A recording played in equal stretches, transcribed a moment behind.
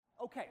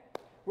Okay,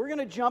 we're going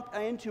to jump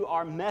into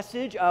our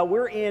message.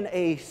 We're in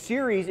a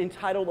series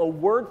entitled A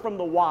Word from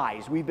the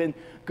Wise. We've been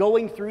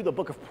going through the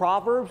book of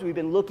Proverbs. We've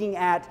been looking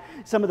at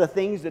some of the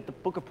things that the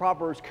book of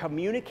Proverbs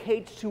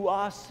communicates to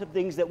us, some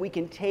things that we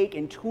can take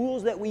and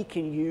tools that we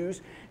can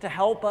use to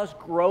help us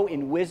grow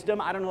in wisdom.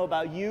 I don't know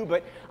about you,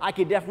 but I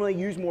could definitely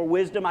use more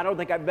wisdom. I don't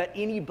think I've met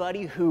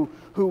anybody who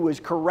was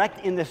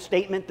correct in the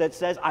statement that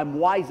says, I'm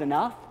wise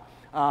enough.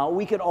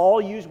 We could all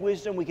use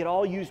wisdom. We could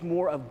all use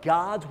more of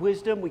God's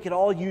wisdom. We could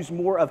all use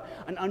more of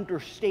an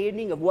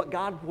understanding of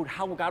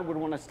how God would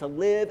want us to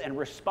live and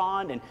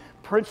respond, and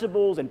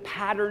principles and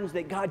patterns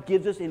that God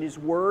gives us in His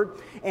Word.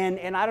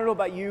 And I don't know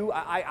about you,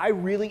 I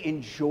really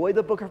enjoy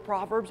the book of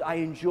Proverbs. I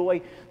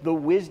enjoy the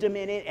wisdom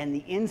in it and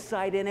the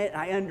insight in it.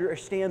 I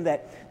understand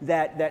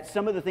that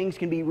some of the things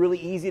can be really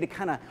easy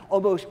to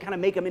almost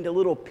make them into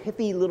little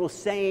pithy little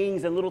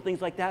sayings and little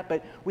things like that.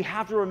 But we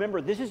have to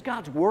remember, this is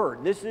God's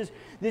Word. This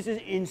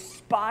is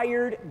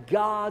inspired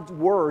God's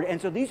Word. And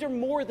so these are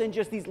more than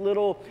just these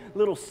little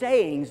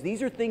sayings.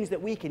 These are things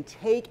that we can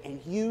take and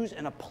use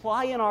and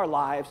apply in our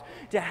lives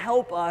to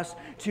help us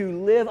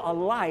to live a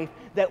life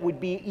that would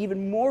be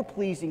even more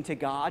pleasing to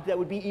God, that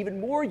would be even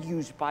more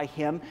used by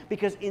Him,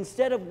 because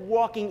instead of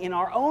walking in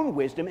our own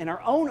wisdom, in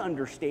our own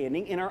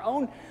understanding, in our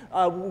own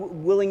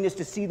willingness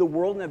to see the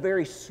world in a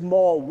very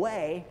small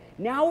way,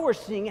 now we're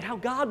seeing it how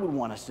God would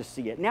want us to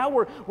see it. Now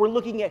we're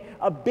looking at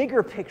a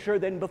bigger picture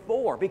than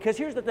before. Because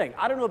here's the thing,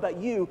 I don't know about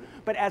you,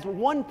 but as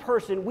one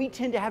person, we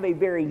tend to have a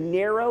very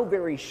narrow,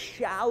 very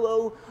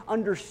shallow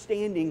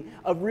understanding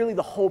of really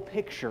the whole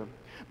picture.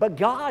 But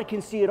God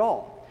can see it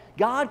all.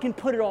 God can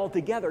put it all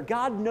together.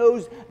 God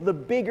knows the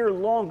bigger,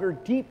 longer,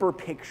 deeper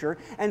picture.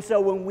 And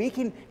so when we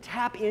can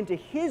tap into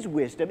His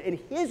wisdom and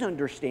His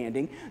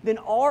understanding, then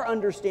our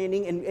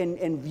understanding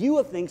and view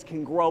of things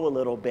can grow a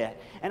little bit.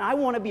 And I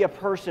want to be a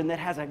person that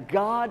has a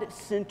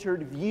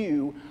God-centered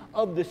view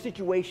of the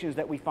situations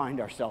that we find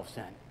ourselves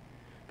in.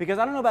 Because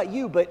I don't know about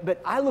you,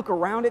 but I look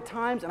around at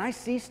times and I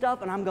see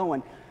stuff and I'm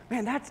going,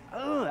 man,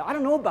 I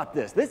don't know about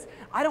this.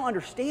 I don't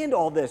understand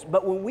all this.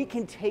 But when we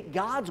can take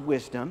God's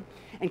wisdom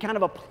and kind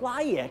of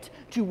apply it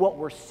to what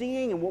we're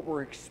seeing and what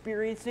we're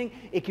experiencing,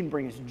 it can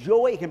bring us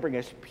joy, it can bring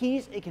us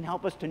peace, it can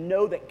help us to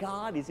know that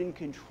God is in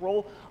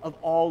control of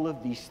all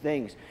of these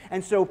things.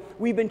 And so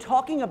we've been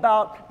talking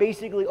about,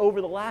 basically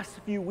over the last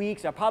few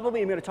weeks, I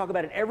probably am going to talk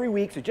about it every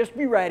week, so just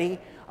be ready,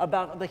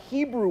 about the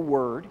Hebrew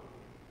word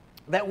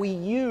that we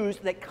use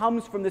that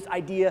comes from this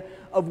idea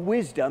of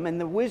wisdom. And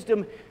the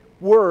wisdom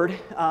word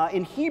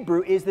in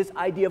Hebrew is this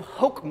idea of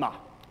chokmah,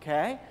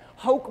 okay?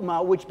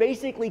 Chokmah, which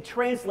basically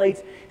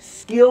translates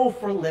skill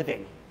for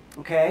living,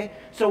 okay?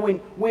 So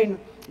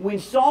when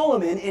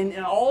Solomon,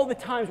 and all the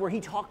times where he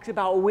talks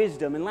about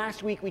wisdom, and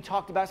last week we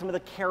talked about some of the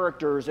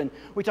characters, and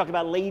we talked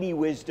about lady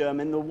wisdom,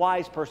 and the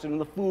wise person,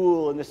 and the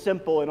fool, and the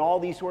simple, and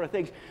all these sort of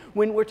things.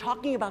 When we're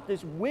talking about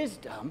this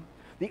wisdom,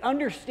 the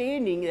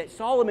understanding that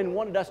Solomon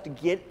wanted us to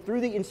get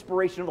through the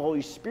inspiration of the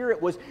Holy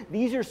Spirit was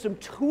these are some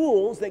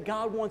tools that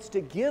God wants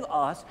to give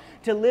us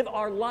to live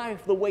our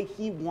life the way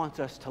He wants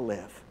us to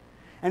live.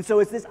 And so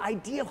it's this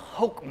idea of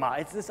chokmah,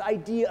 it's this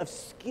idea of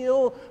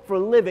skill for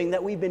living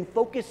that we've been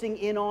focusing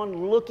in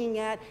on, looking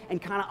at, and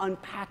kind of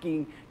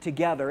unpacking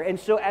together. And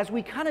so as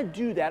we kind of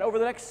do that, over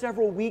the next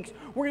several weeks,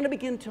 we're going to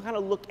begin to kind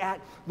of look at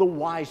the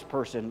wise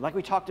person. Like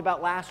we talked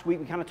about last week,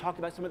 we kind of talked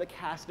about some of the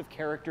cast of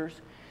characters.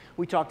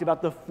 We talked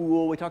about the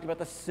fool, we talked about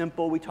the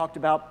simple, we talked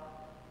about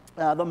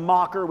the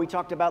mocker, we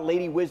talked about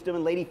Lady Wisdom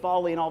and Lady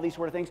Folly and all these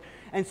sort of things.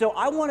 And so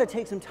I want to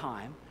take some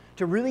time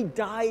to really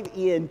dive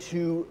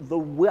into the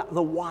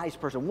wise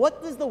person.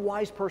 What does the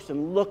wise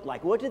person look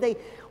like? What do they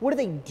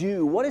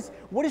do? What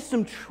is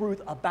some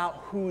truth about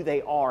who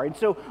they are? And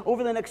so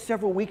over the next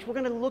several weeks, we're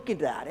going to look at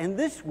that. And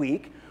this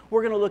week,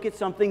 we're going to look at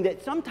something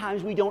that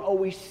sometimes we don't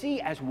always see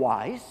as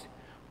wise,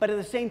 but at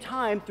the same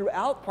time,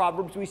 throughout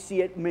Proverbs, we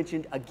see it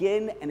mentioned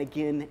again and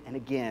again and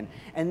again.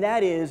 And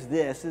that is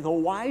this: the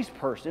wise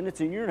person,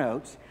 it's in your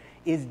notes,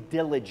 is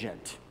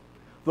diligent.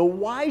 The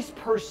wise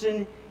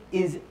person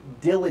is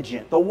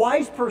diligent. The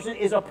wise person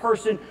is a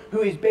person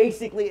who is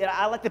basically, and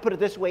I like to put it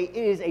this way, it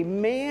is a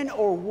man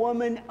or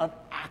woman of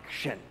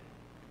action.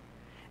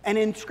 And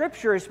in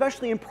Scripture,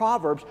 especially in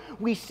Proverbs,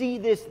 we see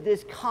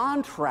this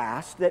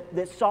contrast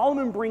that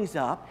Solomon brings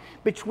up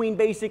between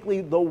basically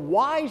the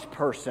wise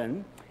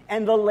person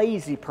and the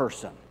lazy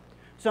person.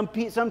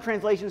 Some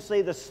translations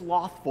say the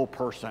slothful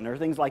person or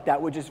things like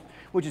that, which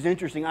is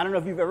interesting. I don't know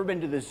if you've ever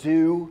been to the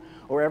zoo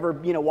or ever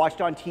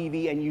watched on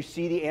TV and you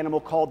see the animal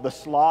called the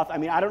sloth. I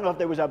mean, I don't know if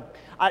there was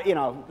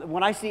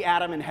when I see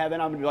Adam in heaven,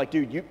 I'm gonna be like,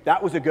 dude,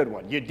 that was a good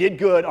one. You did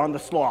good on the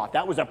sloth.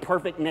 That was a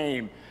perfect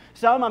name.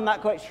 Some I'm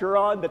not quite sure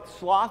on, but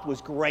sloth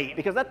was great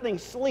because that thing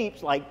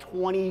sleeps like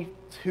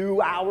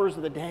 22 hours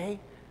of the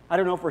day. I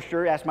don't know for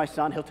sure. Ask my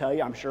son, he'll tell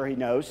you. I'm sure he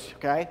knows,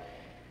 okay?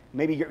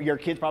 Maybe your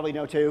kids probably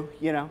know too,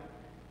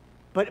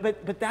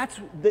 But that's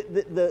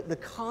the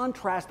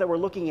contrast that we're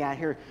looking at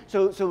here.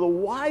 So the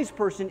wise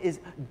person is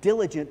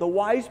diligent. The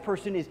wise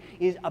person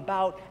is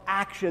about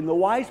action. The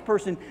wise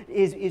person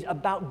is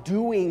about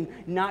doing,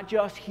 not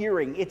just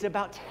hearing. It's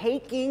about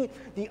taking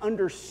the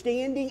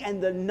understanding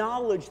and the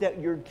knowledge that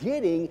you're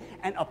getting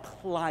and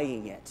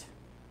applying it.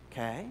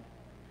 Okay?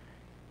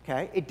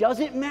 It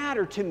doesn't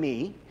matter to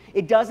me.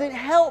 It doesn't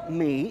help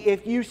me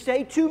if you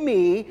say to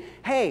me,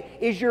 hey,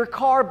 is your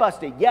car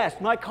busted? Yes,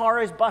 my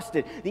car is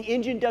busted. The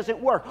engine doesn't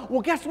work.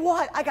 Well, guess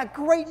what? I got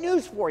great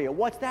news for you.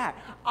 What's that?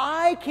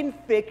 I can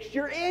fix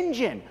your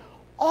engine.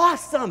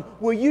 Awesome.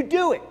 Will you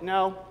do it?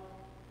 No.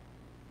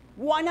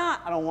 Why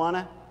not? I don't want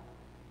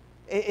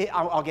to.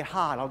 I'll get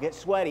hot. I'll get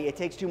sweaty. It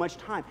takes too much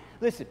time.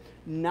 Listen,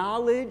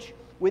 knowledge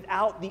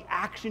without the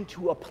action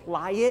to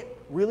apply it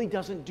really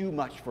doesn't do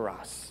much for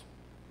us.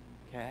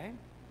 Okay?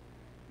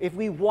 If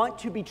we want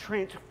to be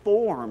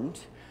transformed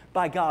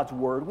by God's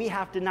word, we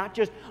have to not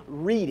just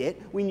read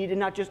it, we need to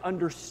not just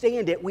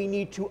understand it, we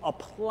need to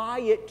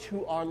apply it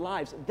to our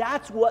lives.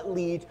 That's what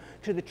leads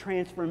to the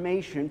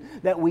transformation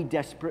that we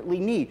desperately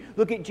need.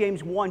 Look at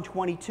James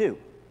 1:22.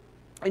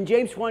 In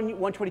James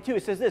 1:22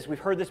 it says this, we've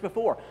heard this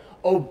before,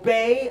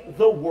 obey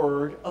the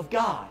word of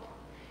God.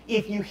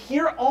 If you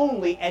hear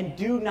only and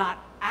do not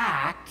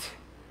act,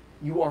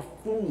 you are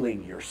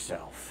fooling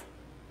yourself.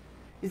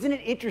 Isn't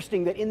it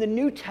interesting that in the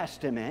New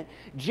Testament,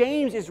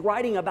 James is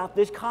writing about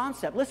this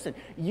concept? Listen,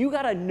 you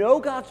got to know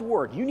God's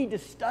word. You need to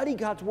study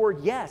God's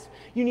word, yes.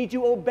 You need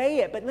to obey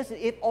it. But listen,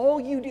 if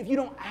you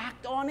don't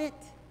act on it,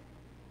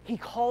 he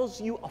calls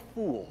you a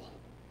fool.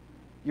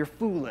 You're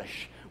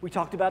foolish. We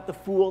talked about the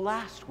fool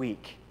last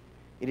week.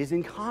 It is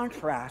in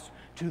contrast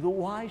to the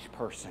wise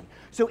person.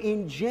 So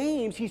in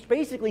James, he's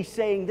basically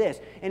saying this,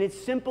 and it's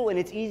simple and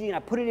it's easy, and I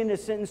put it in a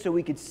sentence so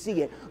we could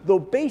see it. Though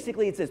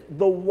basically it says,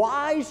 the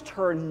wise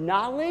turn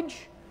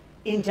knowledge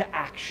into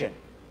action.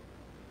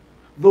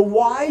 The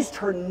wise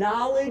turn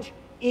knowledge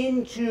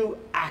into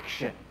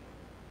action.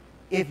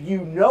 If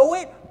you know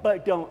it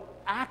but don't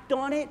act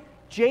on it,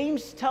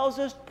 James tells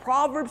us,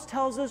 Proverbs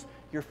tells us,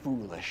 you're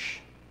foolish.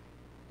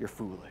 You're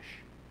foolish.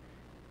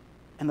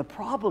 And the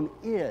problem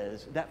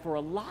is that for a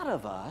lot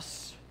of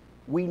us,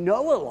 we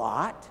know a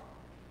lot,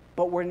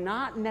 but we're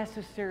not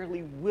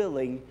necessarily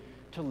willing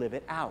to live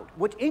it out.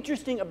 What's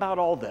interesting about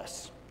all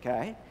this,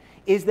 okay,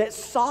 is that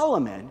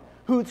Solomon,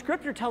 who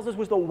Scripture tells us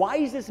was the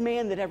wisest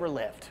man that ever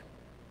lived,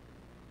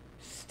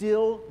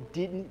 still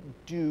didn't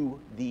do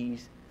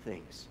these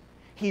things.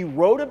 He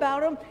wrote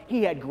about them,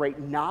 he had great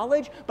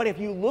knowledge, but if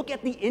you look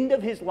at the end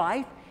of his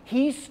life,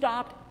 he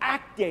stopped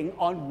acting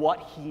on what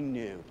he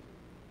knew.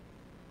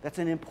 That's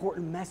an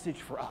important message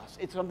for us.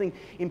 It's something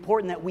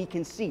important that we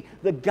can see.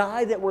 The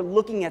guy that we're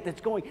looking at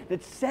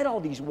that said all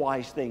these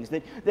wise things,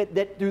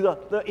 that through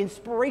the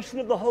inspiration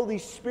of the Holy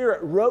Spirit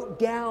wrote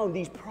down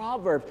these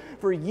proverbs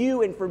for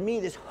you and for me,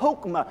 this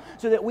hokmah,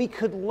 so that we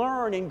could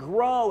learn and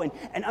grow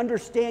and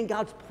understand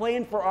God's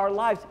plan for our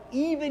lives.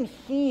 Even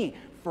he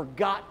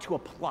forgot to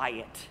apply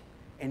it.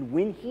 And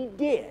when he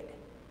did,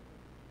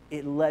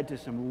 it led to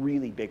some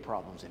really big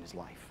problems in his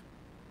life.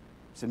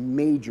 Some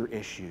major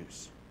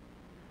issues.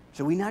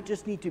 So we not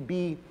just need to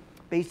be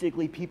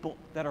basically people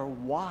that are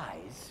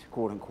wise,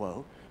 quote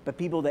unquote, but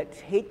people that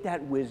take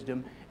that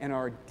wisdom and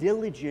are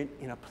diligent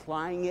in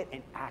applying it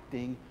and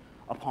acting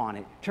upon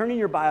it. Turn in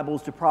your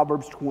Bibles to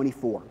Proverbs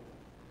 24.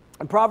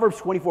 In Proverbs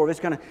 24, this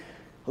is kind of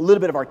a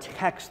little bit of our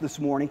text this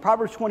morning.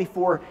 Proverbs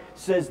 24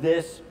 says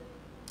this.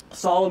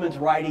 Solomon's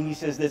writing, he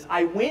says this,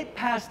 I went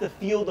past the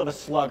field of a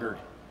sluggard.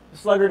 A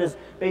sluggard is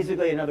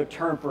basically another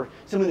term for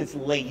someone that's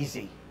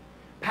lazy.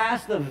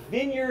 Past the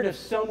vineyard of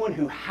someone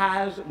who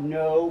has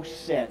no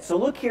sense. So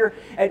look here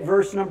at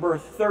verse number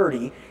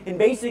 30, and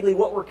basically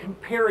what we're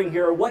comparing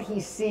here, or what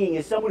he's seeing,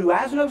 is someone who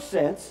has no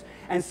sense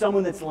and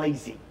someone that's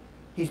lazy.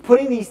 He's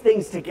putting these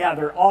things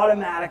together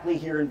automatically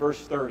here in verse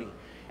 30.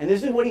 And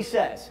this is what he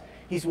says.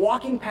 He's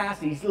walking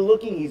past, he's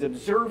looking, he's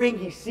observing,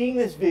 he's seeing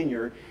this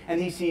vineyard,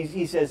 and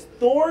he says,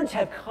 thorns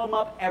have come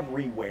up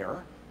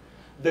everywhere,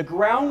 the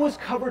ground was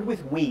covered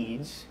with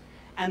weeds,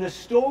 and the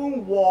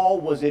stone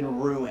wall was in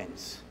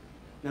ruins.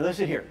 Now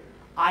listen here.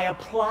 I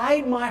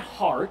applied my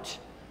heart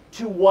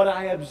to what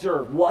I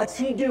observed. What's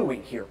he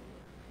doing here?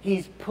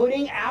 He's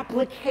putting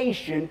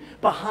application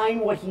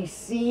behind what he's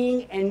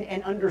seeing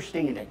and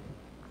understanding.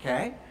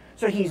 Okay?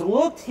 So he's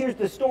looked, here's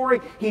the story,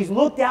 he's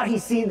looked out,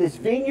 he's seen this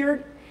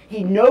vineyard.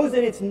 He knows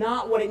that it's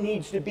not what it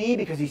needs to be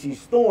because he sees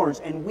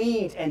thorns and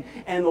weeds and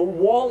the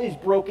wall is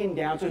broken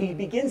down. So he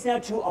begins now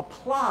to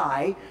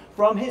apply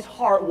from his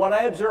heart what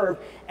I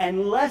observed and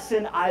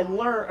I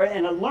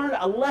learned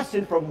a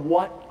lesson from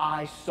what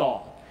I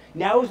saw.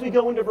 Now as we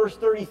go into verse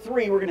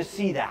 33, we're going to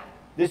see that.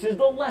 This is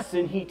the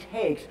lesson he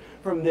takes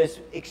from this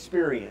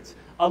experience.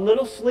 A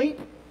little sleep,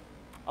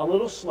 a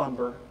little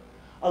slumber,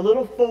 a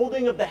little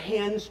folding of the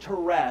hands to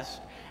rest,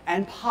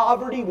 and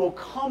poverty will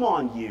come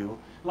on you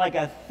like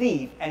a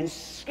thief, and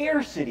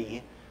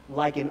scarcity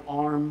like an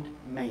armed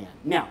man.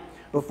 Now,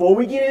 before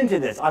we get into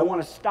this, I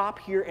want to stop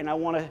here and I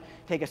want to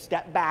take a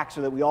step back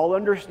so that we all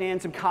understand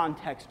some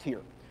context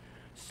here.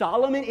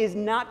 Solomon is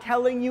not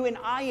telling you, and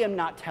I am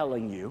not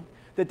telling you,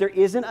 that there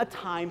isn't a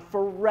time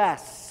for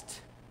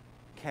rest.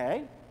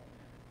 Okay?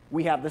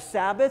 We have the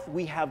Sabbath.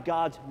 We have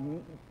God's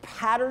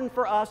pattern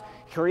for us.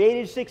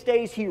 Created 6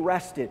 days, He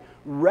rested.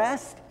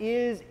 Rest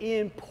is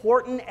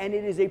important, and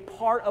it is a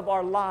part of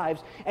our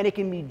lives, and it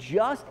can be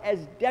just as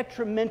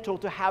detrimental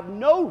to have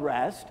no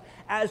rest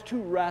as to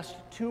rest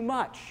too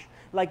much.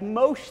 Like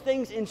most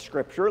things in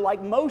Scripture,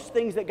 like most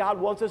things that God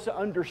wants us to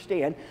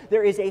understand,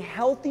 there is a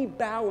healthy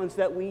balance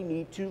that we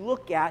need to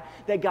look at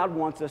that God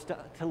wants us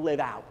to live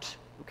out.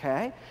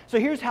 Okay? So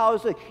here's how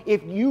it's like.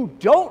 If you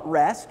don't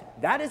rest,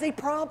 that is a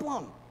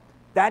problem.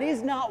 That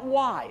is not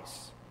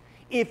wise.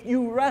 If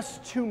you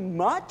rest too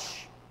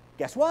much,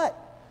 guess what?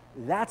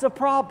 That's a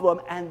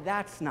problem, and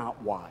that's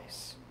not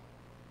wise.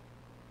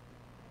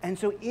 And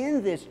so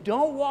in this,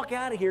 don't walk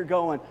out of here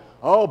going,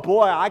 oh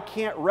boy, I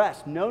can't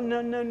rest. No,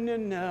 no, no, no,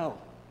 no.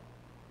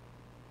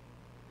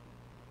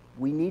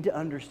 We need to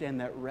understand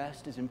that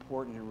rest is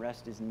important and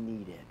rest is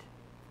needed.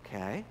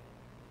 Okay?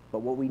 But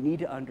what we need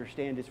to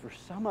understand is for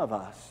some of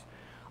us,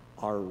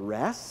 our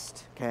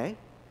rest, okay,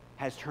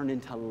 has turned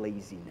into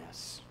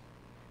laziness,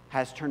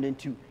 has turned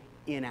into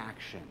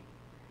inaction.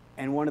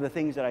 And one of the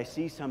things that I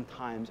see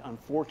sometimes,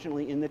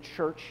 unfortunately, in the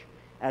church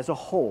as a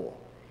whole,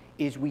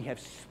 is we have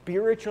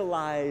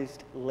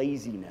spiritualized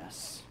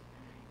laziness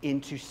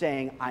into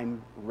saying,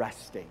 I'm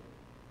resting.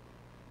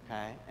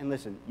 Okay? And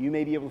listen, you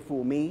may be able to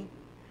fool me,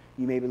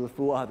 you may be able to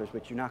fool others,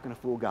 but you're not going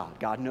to fool God.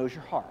 God knows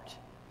your heart.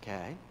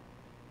 Okay?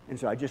 And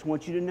so I just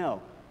want you to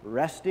know,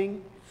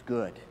 resting is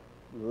good.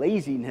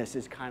 Laziness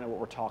is kind of what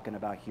we're talking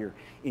about here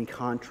in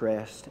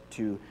contrast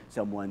to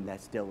someone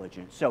that's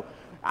diligent. So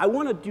I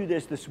want to do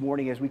this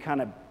morning as we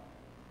kind of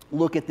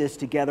look at this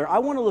together. I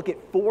want to look at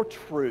 4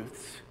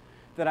 truths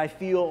that I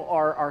feel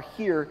are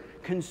here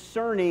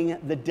concerning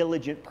the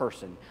diligent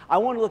person. I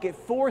want to look at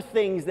 4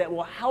 things that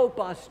will help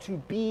us to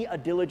be a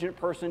diligent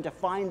person, to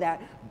find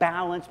that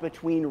balance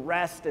between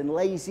rest and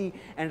lazy,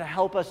 and to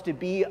help us to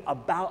be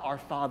about our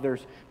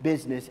Father's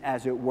business,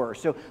 as it were.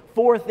 So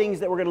 4 things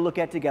that we're going to look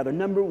at together.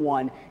 Number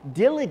 1,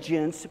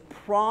 diligence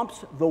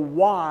prompts the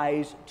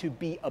wise to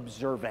be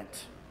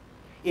observant.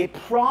 It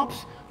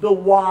prompts the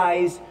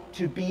wise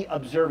to be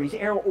observant.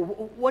 Aaron,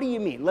 what do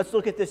you mean? Let's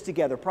look at this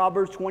together.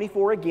 Proverbs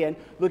 24 again,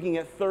 looking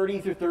at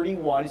 30 through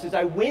 31. It says,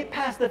 I went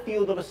past the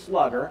field of a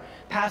sluggard,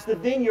 past the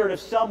vineyard of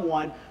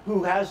someone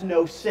who has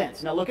no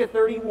sense. Now look at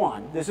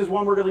 31. This is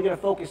one we're really going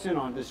to focus in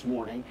on this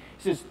morning.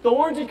 It says,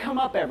 thorns had come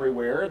up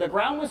everywhere, the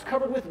ground was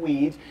covered with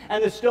weeds,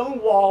 and the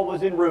stone wall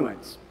was in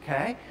ruins.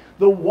 Okay?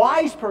 The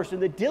wise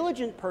person, the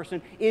diligent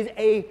person, is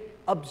a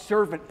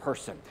observant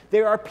person.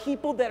 There are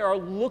people that are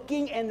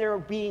looking and they're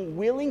being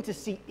willing to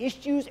see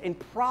issues and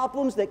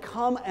problems that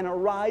come and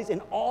arise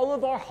in all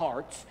of our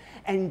hearts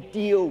and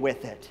deal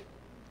with it.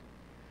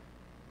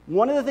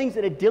 One of the things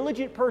that a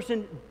diligent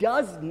person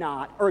does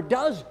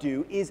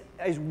do is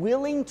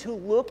willing to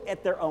look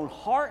at their own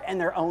heart and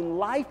their own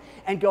life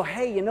and go,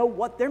 hey, you know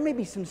what? There may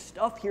be some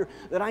stuff here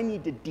that I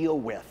need to deal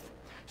with.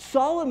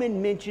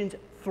 Solomon mentions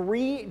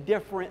 3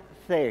 different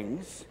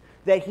things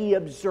that he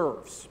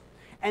observes.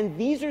 And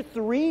these are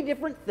 3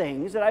 different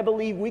things that I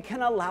believe we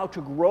can allow to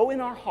grow in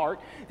our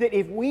heart that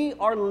if we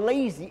are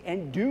lazy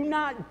and do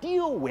not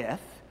deal with,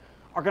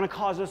 are going to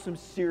cause us some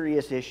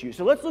serious issues.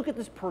 So let's look at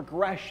this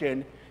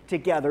progression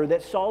together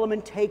that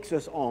Solomon takes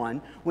us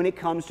on when it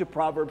comes to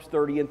Proverbs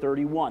 30 and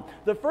 31.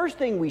 The first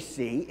thing we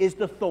see is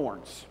the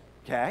thorns,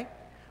 okay?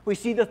 We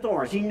see the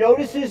thorns. He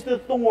notices the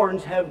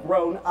thorns have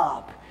grown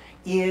up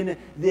in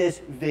this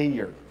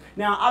vineyard.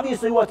 Now,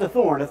 obviously, what's a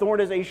thorn? A thorn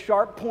is a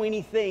sharp,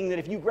 pointy thing that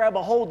if you grab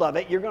a hold of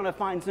it, you're going to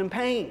find some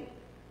pain,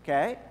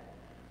 okay?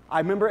 I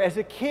remember as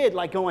a kid,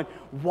 like going,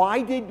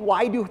 why do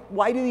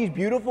these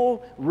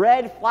beautiful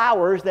red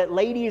flowers that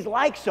ladies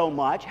like so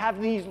much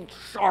have these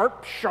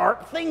sharp,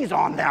 sharp things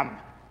on them?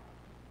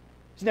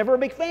 I was never a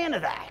big fan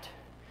of that.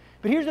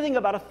 But here's the thing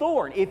about a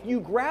thorn. If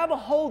you grab a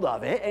hold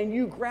of it and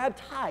you grab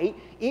tight,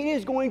 it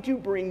is going to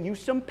bring you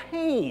some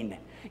pain.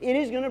 It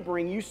is going to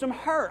bring you some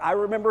hurt. I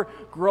remember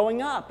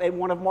growing up at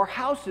one of our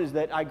houses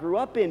that I grew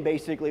up in,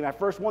 basically, my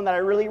first one that I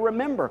really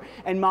remember.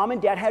 And Mom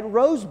and Dad had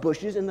rose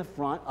bushes in the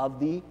front of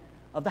the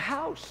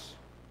house.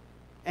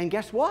 And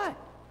guess what?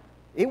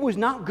 It was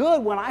not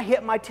good when I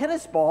hit my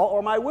tennis ball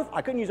or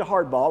I couldn't use a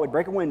hard ball, it would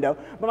break a window,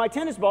 but my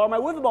tennis ball or my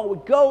wiffle ball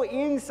would go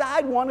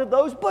inside one of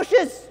those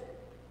bushes.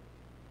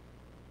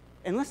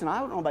 And listen, I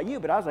don't know about you,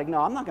 but I was like,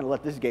 no, I'm not going to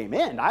let this game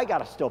end. I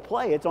got to still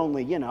play. It's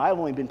only, I've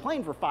only been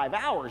playing for 5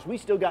 hours. We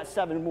still got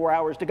 7 more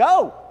hours to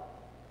go.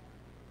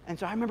 And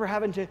so I remember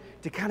having to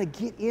kind of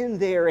get in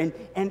there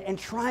and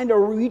trying to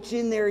reach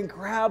in there and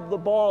grab the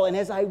ball. And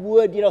as I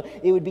would,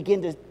 it would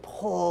begin to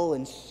pull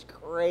and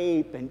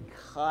scrape and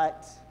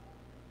cut.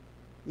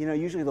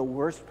 Usually the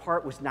worst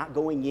part was not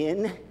going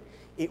in.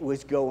 It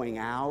was going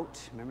out.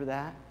 Remember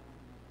that?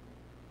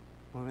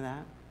 Remember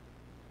that?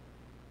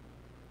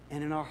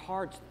 And in our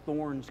hearts,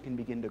 thorns can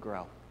begin to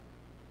grow.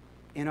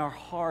 In our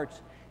hearts,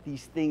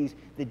 these things,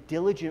 the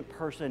diligent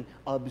person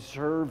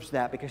observes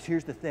that, because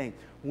here's the thing.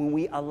 When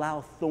we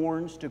allow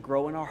thorns to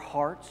grow in our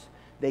hearts,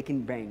 they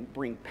can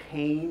bring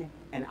pain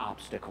and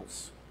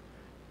obstacles.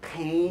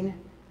 Pain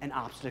and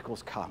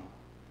obstacles come.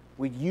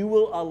 When you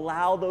will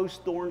allow those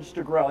thorns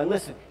to grow. And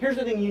listen, here's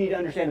the thing you need to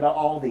understand about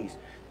all these.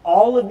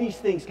 All of these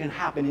things can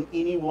happen in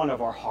any one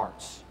of our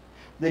hearts.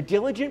 The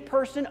diligent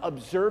person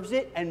observes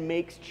it and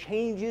makes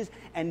changes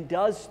and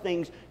does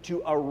things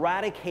to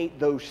eradicate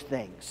those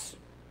things.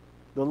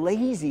 The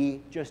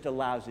lazy just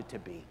allows it to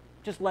be,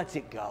 just lets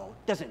it go.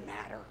 Doesn't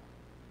matter.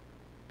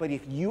 But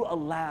if you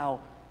allow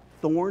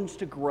thorns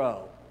to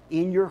grow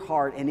in your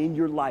heart and in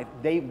your life,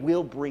 they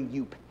will bring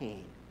you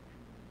pain.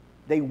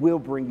 They will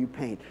bring you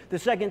pain. The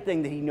second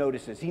thing that he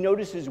notices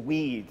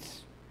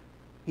weeds.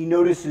 He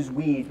notices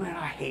weeds. Man,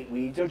 I hate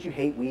weeds. Don't you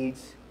hate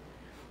weeds?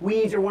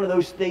 Weeds are one of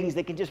those things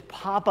that can just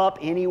pop up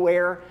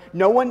anywhere.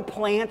 No one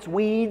plants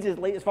weeds,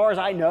 as far as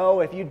I know.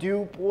 If you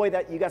do, boy,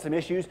 that you got some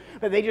issues.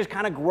 But they just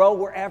kind of grow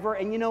wherever.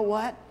 And you know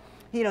what?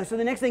 So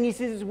the next thing he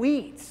sees is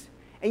weeds.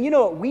 And you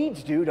know what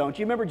weeds do, don't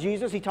you? Remember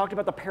Jesus? He talked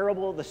about the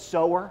parable of the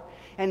sower.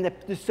 And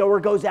the sower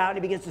goes out and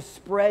he begins to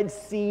spread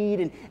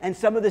seed. And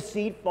some of the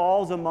seed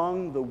falls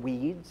among the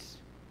weeds.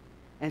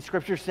 And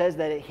Scripture says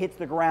that it hits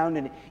the ground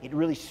and it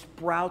really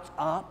sprouts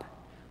up.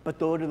 But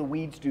what do the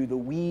weeds do? The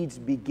weeds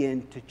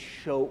begin to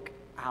choke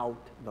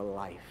out the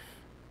life.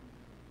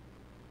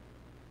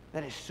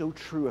 That is so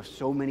true of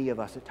so many of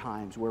us at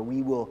times, where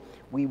we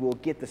will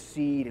get the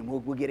seed and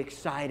we'll get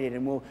excited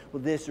and we'll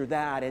this or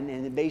that.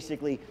 And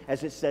basically,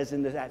 as it says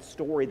in that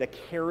story, the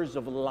cares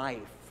of life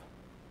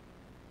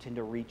tend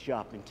to reach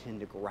up and tend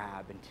to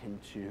grab and tend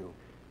to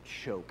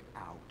choke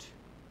out.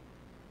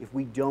 If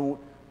we don't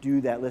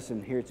do that,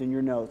 listen, here it's in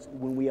your notes,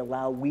 when we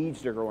allow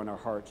weeds to grow in our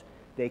hearts,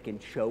 they can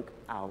choke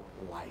out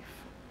life.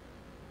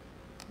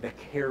 The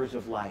cares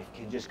of life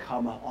can just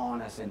come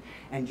on us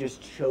and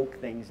just choke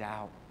things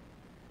out.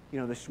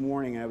 This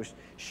morning I was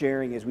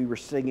sharing as we were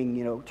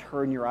singing,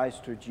 turn your eyes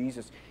to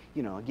Jesus.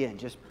 Again,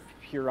 just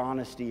pure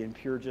honesty and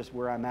pure just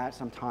where I'm at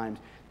sometimes.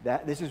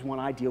 This is one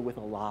I deal with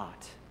a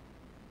lot.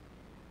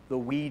 The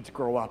weeds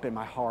grow up in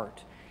my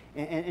heart.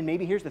 And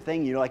maybe here's the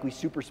thing, like we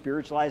super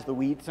spiritualize the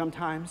weeds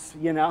sometimes,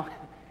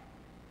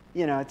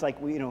 it's like,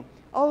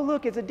 oh,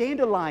 look, it's a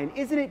dandelion.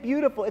 Isn't it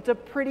beautiful? It's a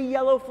pretty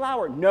yellow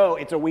flower. No,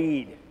 it's a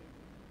weed.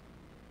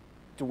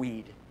 It's a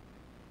weed.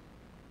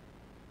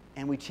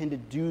 And we tend to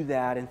do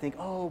that and think,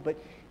 oh, but,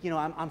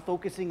 I'm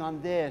focusing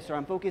on this, or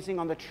I'm focusing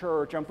on the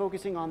church, or I'm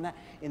focusing on that.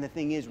 And the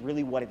thing is,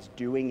 really what it's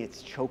doing,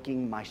 it's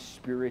choking my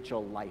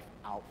spiritual life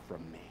out from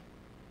me.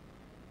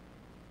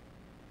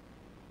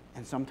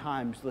 And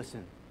sometimes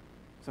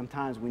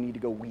we need to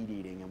go weed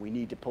eating, and we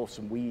need to pull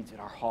some weeds in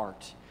our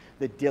heart.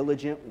 The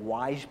diligent,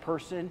 wise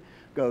person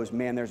goes,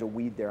 man, there's a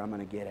weed there, I'm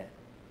going to get it.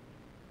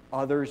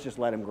 Others just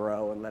let them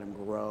grow and let them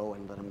grow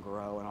and let them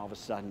grow, and all of a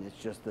sudden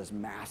it's just this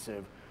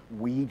massive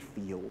weed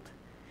field.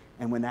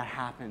 And when that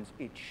happens,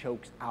 it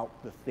chokes out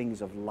the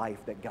things of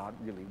life that God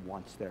really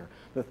wants there.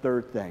 The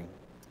third thing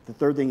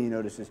he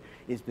notices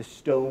is the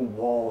stone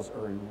walls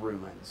are in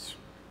ruins.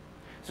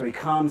 So he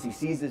comes, he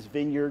sees this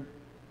vineyard,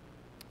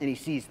 and he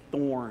sees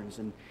thorns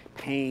and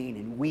pain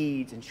and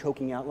weeds and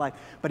choking out life.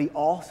 But he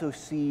also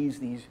sees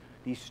these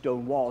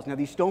stone walls. Now,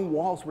 these stone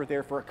walls were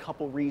there for a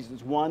couple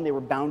reasons. One, they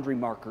were boundary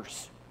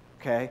markers.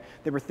 Okay?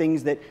 They were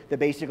things that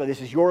basically,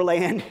 this is your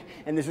land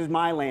and this is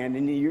my land,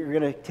 and you're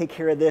going to take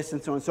care of this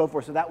and so on and so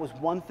forth. So that was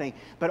one thing.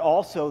 But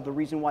also, the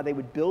reason why they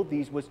would build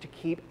these was to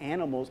keep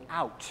animals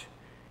out.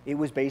 It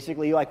was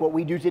basically like what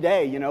we do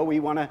today.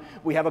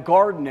 We have a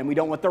garden and we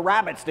don't want the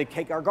rabbits to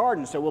take our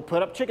garden, so we'll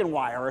put up chicken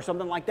wire or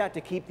something like that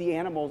to keep the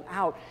animals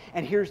out.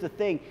 And here's the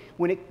thing,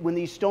 when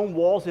these stone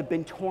walls have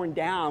been torn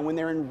down, when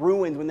they're in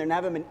ruins, when they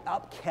haven't been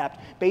upkept,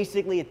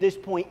 basically at this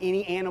point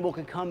any animal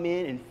can come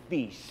in and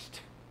feast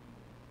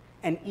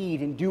and eat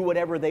and do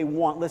whatever they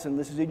want. Listen,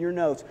 this is in your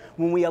notes.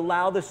 When we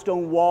allow the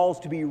stone walls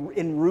to be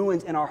in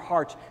ruins in our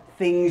hearts,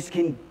 things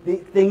can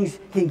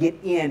get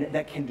in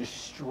that can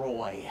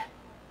destroy.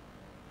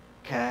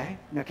 Okay?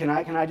 Now, can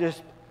I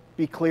just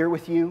be clear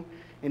with you?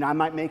 And I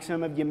might make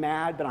some of you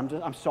mad, but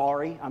I'm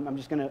sorry.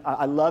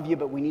 I love you,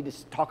 but we need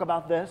to talk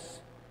about this.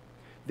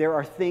 There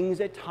are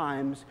things at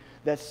times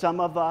that some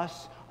of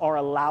us are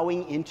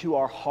allowing into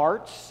our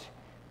hearts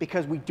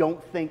because we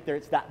don't think that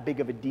it's that big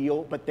of a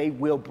deal, but they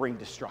will bring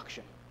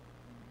destruction.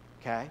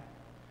 Okay?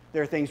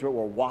 There are things that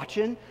we're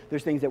watching.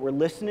 There's things that we're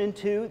listening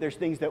to. There's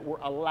things that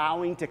we're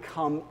allowing to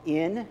come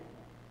in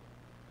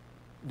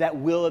that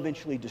will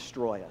eventually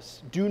destroy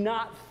us. Do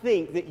not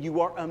think that you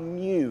are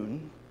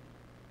immune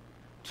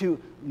to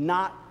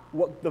not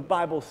what the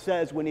Bible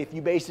says when if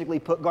you basically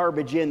put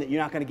garbage in that you're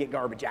not going to get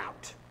garbage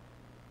out.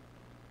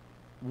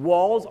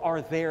 Walls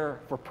are there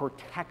for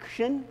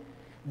protection.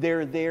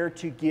 They're there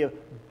to give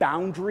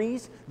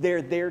boundaries.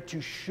 They're there to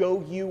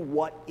show you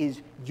what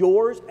is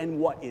yours and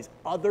what is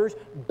others.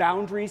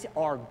 Boundaries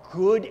are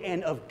good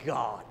and of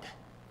God.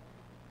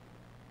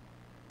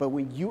 But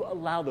when you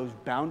allow those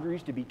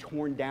boundaries to be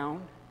torn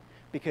down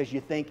because you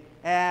think,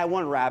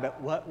 one rabbit,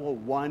 what? Well,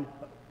 one.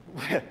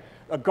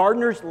 A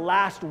gardener's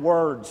last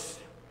words.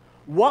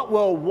 What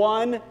will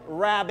one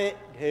rabbit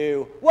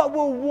do? What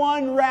will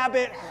one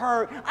rabbit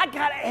hurt? I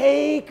got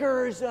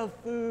acres of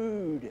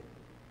food.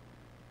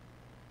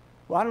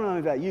 Well, I don't know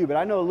about you, but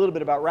I know a little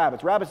bit about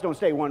rabbits. Rabbits don't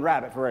stay one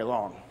rabbit for very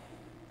long.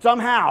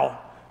 Somehow,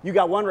 you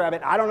got one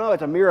rabbit. I don't know.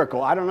 It's a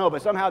miracle. I don't know.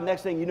 But somehow, the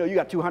next thing you know, you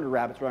got 200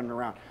 rabbits running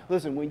around.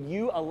 Listen, when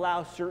you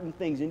allow certain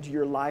things into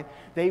your life,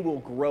 they will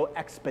grow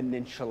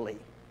exponentially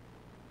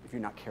if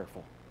you're not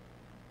careful.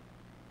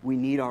 We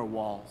need our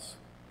walls.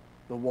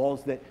 The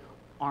walls that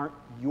aren't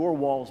your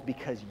walls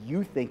because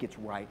you think it's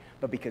right,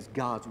 but because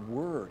God's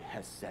word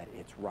has said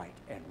it's right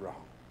and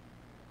wrong.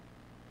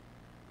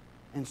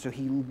 And so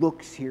he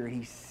looks here and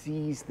he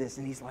sees this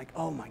and he's like,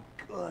 oh my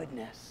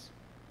goodness.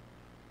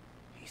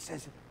 He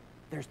says,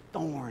 there's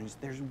thorns,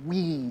 there's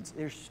weeds,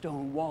 there's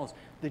stone walls.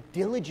 The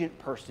diligent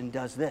person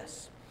does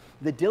this.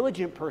 The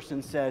diligent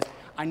person says,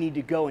 I need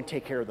to go and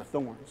take care of the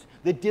thorns.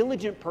 The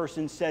diligent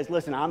person says,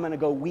 listen, I'm going to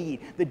go weed.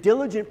 The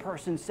diligent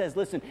person says,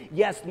 listen,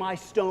 yes, my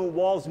stone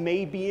walls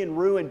may be in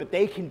ruin, but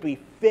they can be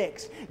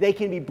fixed. They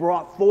can be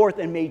brought forth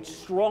and made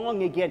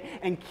strong again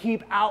and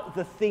keep out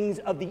the things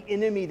of the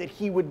enemy that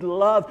he would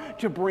love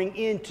to bring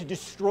in to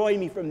destroy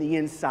me from the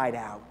inside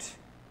out.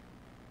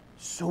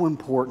 So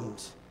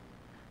important.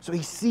 So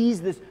he sees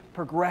this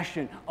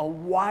progression. A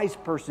wise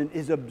person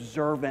is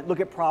observant. Look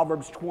at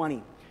Proverbs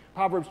 20.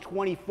 Proverbs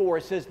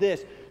 24 says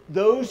this,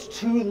 those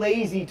too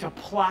lazy to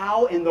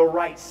plow in the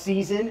right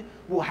season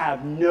will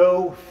have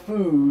no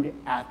food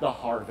at the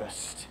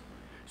harvest.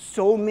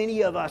 So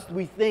many of us,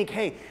 we think,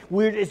 hey,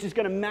 it's just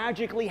going to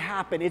magically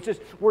happen.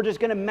 We're just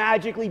going to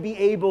magically be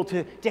able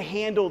to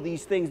handle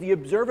these things. The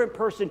observant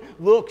person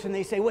looks and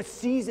they say, what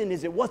season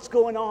is it? What's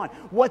going on?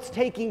 What's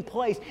taking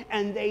place?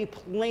 And they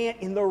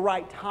plant in the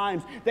right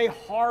times. They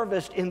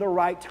harvest in the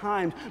right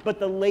times. But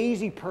the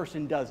lazy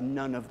person does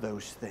none of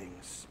those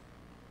things.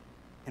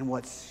 And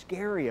what's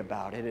scary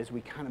about it as we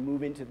kind of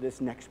move into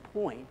this next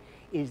point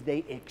is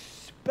they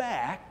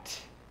expect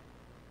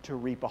to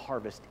reap a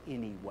harvest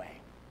anyway.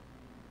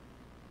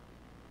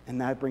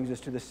 And that brings us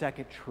to the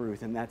second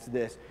truth, and that's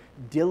this.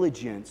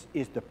 Diligence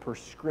is the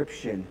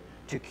prescription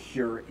to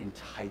cure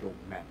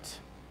entitlement.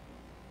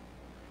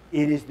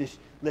 It is this,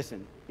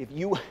 listen, if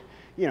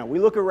we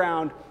look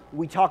around,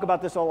 we talk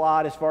about this a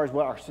lot as far as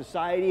what our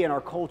society and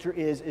our culture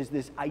is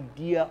this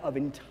idea of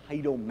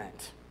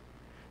entitlement.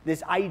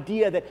 This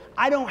idea that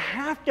I don't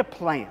have to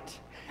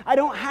plant. I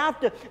don't have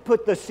to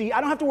put the seed.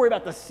 I don't have to worry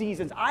about the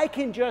seasons. I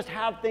can just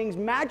have things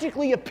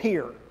magically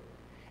appear.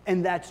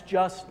 And that's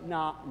just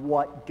not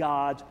what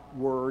God's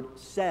word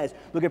says.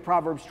 Look at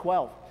Proverbs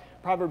 12.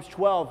 Proverbs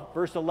 12,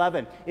 verse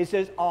 11. It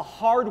says, a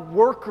hard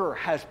worker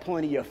has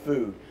plenty of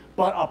food,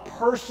 but a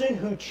person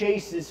who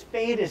chases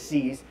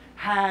fantasies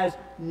has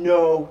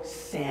no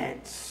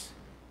sense.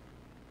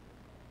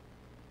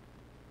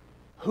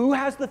 Who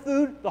has the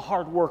food? The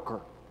hard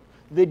worker.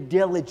 The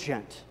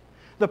diligent,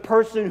 the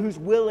person who's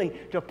willing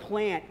to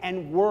plant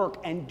and work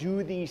and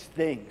do these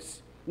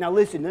things. Now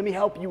listen, let me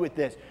help you with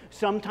this.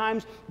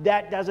 Sometimes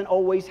that doesn't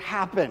always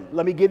happen.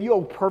 Let me give you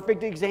a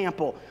perfect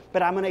example,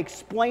 but I'm going to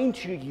explain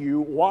to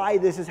you why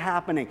this is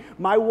happening.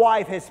 My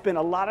wife has spent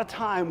a lot of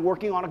time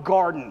working on a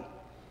garden,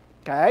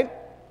 okay?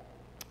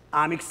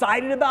 I'm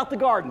excited about the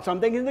garden.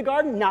 Some things in the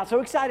garden, not so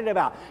excited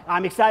about.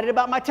 I'm excited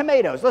about my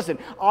tomatoes. Listen,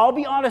 I'll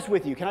be honest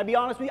with you. Can I be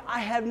honest with you?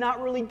 I have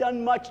not really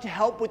done much to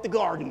help with the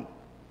garden.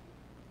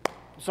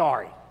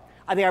 Sorry.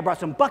 I think I brought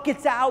some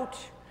buckets out.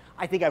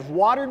 I think I've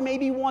watered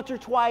maybe once or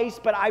twice,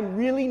 but I'm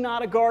really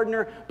not a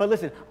gardener. But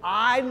listen,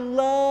 I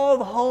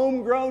love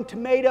homegrown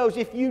tomatoes.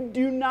 If you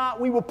do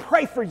not, we will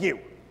pray for you.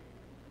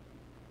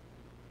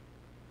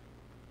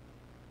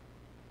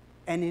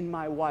 And in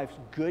my wife's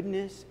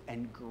goodness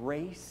and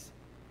grace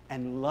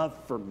and love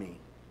for me,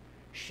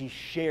 she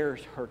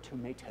shares her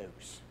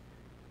tomatoes.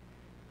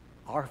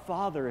 Our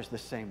Father is the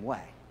same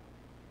way.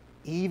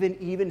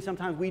 Even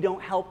sometimes we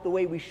don't help the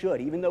way we should.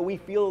 Even though we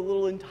feel a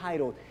little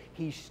entitled,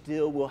 he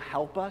still will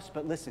help us.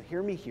 But listen,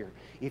 hear me here.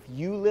 If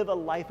you live a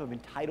life of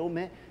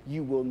entitlement,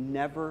 you will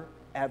never,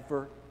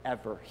 ever,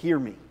 ever, hear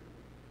me,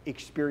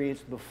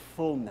 experience the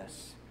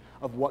fullness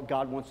of what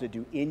God wants to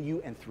do in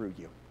you and through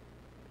you.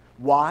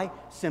 Why?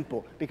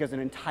 Simple. Because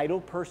an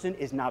entitled person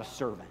is not a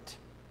servant.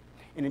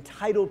 An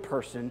entitled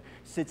person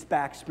sits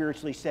back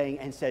spiritually saying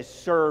and says,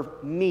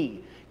 serve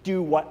me.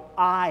 Do what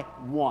I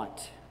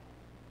want.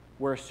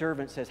 Where a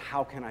servant says,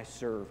 how can I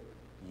serve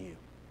you?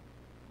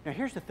 Now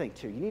here's the thing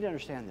too, you need to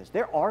understand this.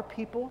 There are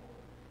people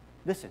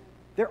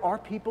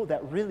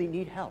that really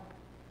need help.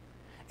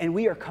 And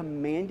we are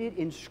commanded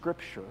in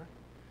Scripture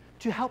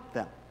to help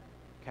them,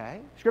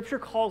 okay? Scripture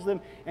calls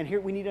them, and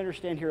here we need to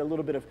understand here a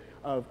little bit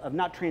of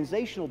not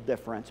translational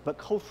difference, but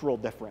cultural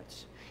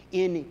difference.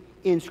 In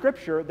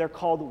Scripture, they're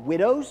called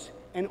widows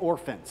and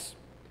orphans.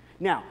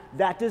 Now,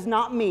 that does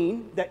not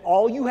mean that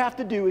all you have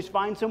to do is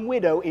find some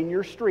widow in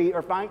your street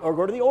or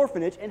go to the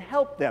orphanage and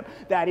help them.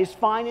 That is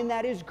fine and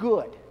that is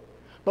good.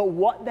 But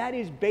what that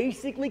is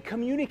basically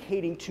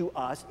communicating to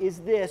us is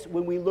this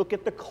when we look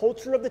at the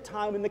culture of the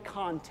time and the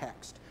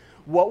context.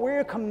 What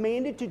we're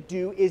commanded to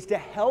do is to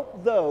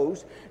help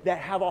those that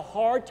have a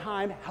hard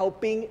time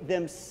helping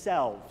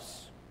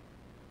themselves.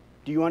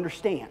 Do you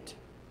understand?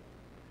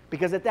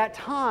 Because at that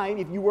time,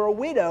 if you were a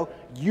widow,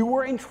 you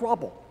were in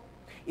trouble.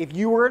 If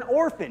you were an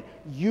orphan,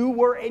 you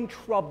were in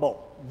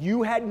trouble.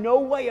 You had no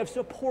way of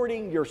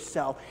supporting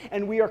yourself.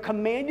 And we are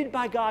commanded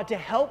by God to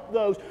help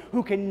those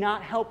who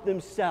cannot help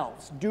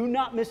themselves. Do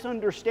not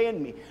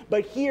misunderstand me.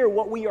 But here,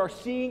 what we are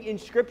seeing in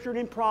Scripture and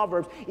in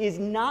Proverbs is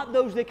not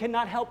those that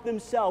cannot help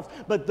themselves,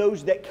 but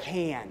those that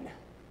can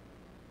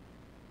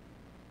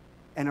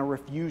and are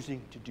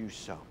refusing to do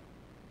so.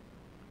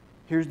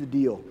 Here's the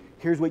deal.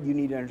 Here's what you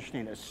need to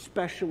understand,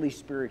 especially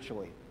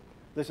spiritually.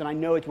 Listen, I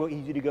know it's real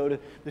easy to go to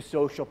the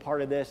social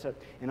part of this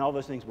and all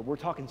those things, but we're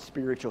talking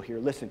spiritual here.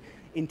 Listen,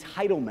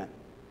 entitlement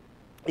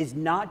is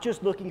not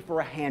just looking for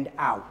a hand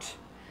out.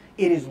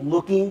 It is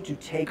looking to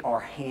take our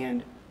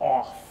hand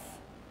off.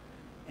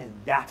 And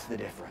that's the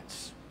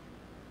difference.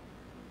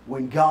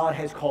 When God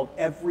has called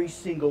every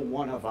single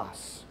one of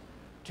us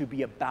to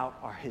be about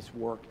His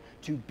work,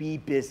 to be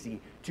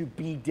busy, to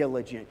be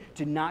diligent,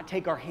 to not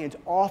take our hands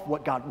off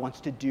what God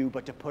wants to do,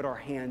 but to put our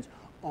hands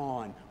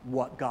on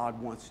what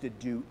God wants to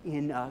do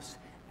in us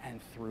and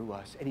through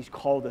us. And He's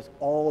called us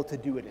all to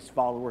do it as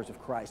followers of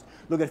Christ.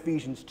 Look at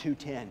Ephesians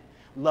 2:10.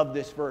 Love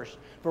this verse.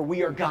 For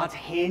we are God's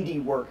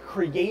handiwork,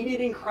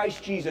 created in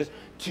Christ Jesus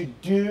to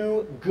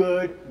do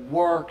good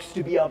works,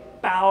 to be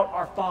about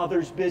our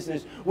Father's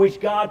business, which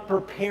God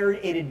prepared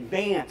in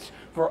advance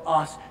for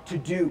us to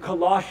do.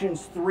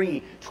 Colossians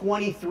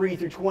 3:23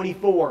 through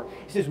 24.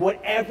 It says,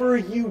 whatever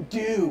you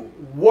do,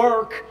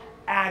 work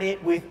at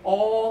it with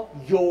all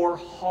your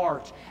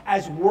heart,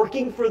 as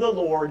working for the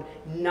Lord,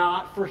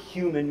 not for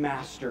human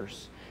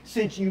masters.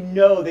 Since you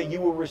know that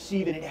you will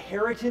receive an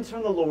inheritance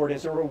from the Lord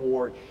as a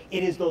reward,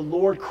 it is the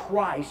Lord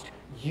Christ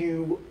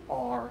you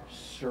are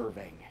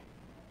serving.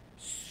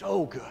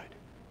 So good.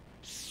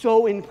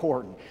 So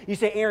important. You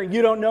say, Aaron,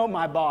 you don't know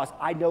my boss.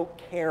 I don't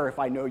care if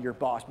I know your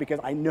boss because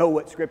I know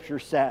what Scripture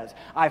says.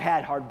 I've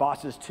had hard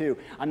bosses too.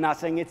 I'm not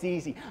saying it's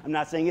easy. I'm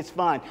not saying it's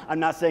fun. I'm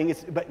not saying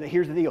it's, but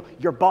here's the deal.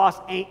 Your boss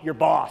ain't your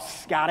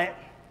boss. Got it?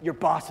 Your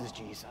boss is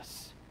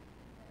Jesus.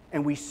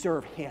 And we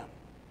serve Him.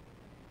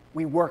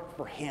 We work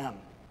for Him.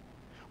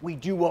 We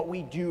do what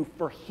we do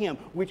for Him,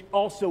 which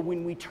also,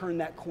 when we turn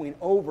that coin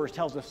over,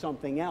 tells us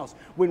something else.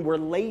 When we're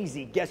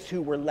lazy, guess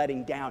who we're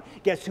letting down?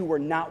 Guess who we're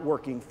not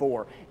working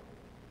for?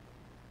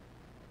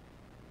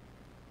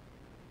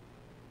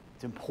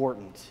 It's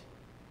important.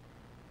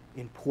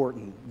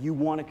 Important. You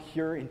want to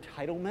cure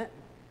entitlement?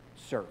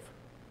 Serve.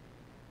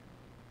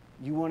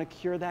 You want to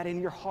cure that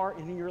in your heart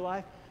and in your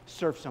life?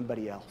 Serve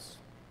somebody else.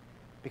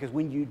 Because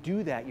when you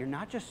do that, you're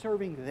not just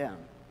serving them.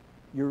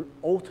 You're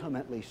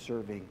ultimately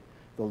serving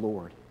the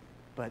Lord.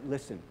 But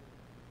listen,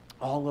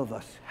 all of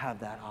us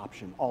have that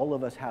option. All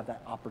of us have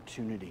that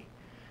opportunity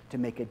to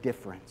make a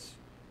difference.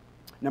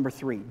 Number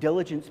 3,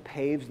 diligence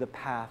paves the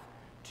path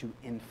to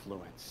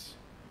influence.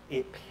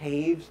 It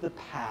paves the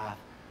path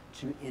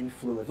to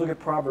influence. Look at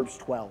Proverbs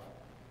 12.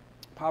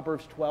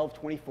 Proverbs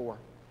 12:24.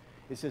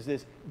 It says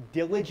this,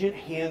 diligent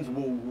hands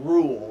will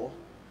rule,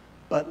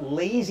 but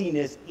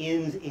laziness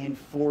ends in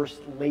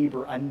forced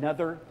labor.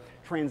 Another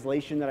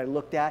translation that I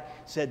looked at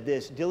said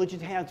this,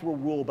 diligent hands will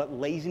rule, but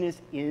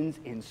laziness ends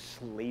in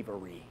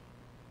slavery.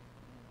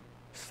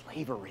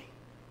 Slavery.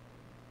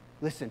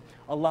 Listen,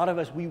 a lot of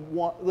us, we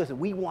want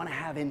to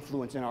have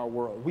influence in our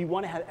world. We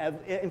want to have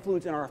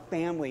influence in our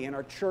family, in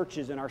our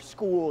churches, in our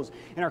schools,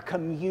 in our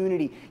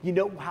community. You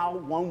know how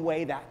one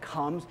way that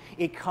comes?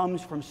 It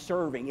comes from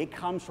serving. It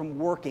comes from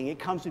working. It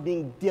comes from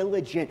being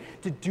diligent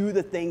to do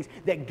the things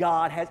that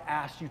God has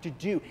asked you to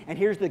do. And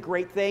here's the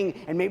great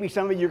thing, and maybe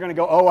some of you are going to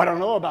go, oh, I don't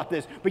know about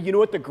this, but you know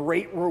what the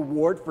great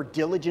reward for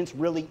diligence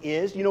really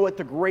is? You know what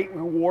the great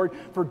reward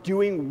for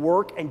doing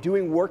work and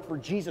doing work for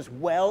Jesus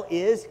well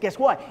is? Guess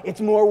what?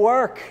 It's more work.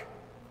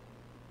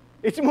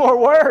 It's more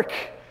work.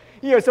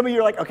 You know, some of you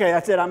are like, okay,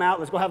 that's it, I'm out,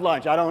 let's go have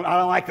lunch. I don't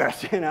like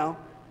this, you know.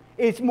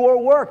 It's more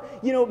work.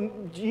 You know,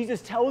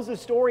 Jesus tells a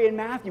story in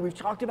Matthew, we've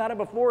talked about it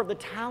before, of the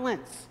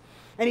talents.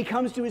 And He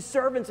comes to His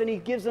servants and He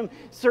gives them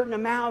certain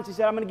amounts. He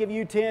said, I'm going to give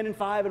you 10 and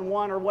 5 and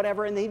 1 or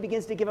whatever. And then He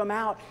begins to give them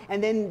out.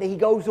 And then He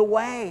goes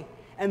away.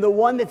 And the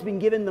one that's been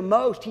given the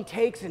most, he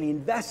takes and he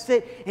invests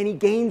it and he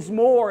gains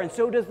more. And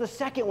so does the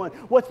second one.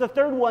 What's the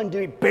third one do?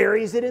 He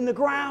buries it in the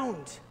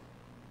ground.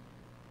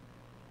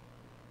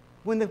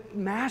 When the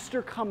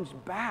master comes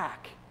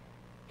back,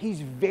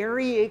 he's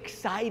very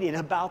excited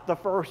about the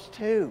first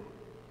two.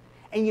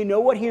 And you know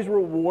what his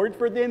reward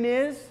for them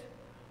is?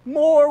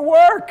 More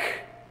work,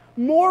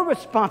 more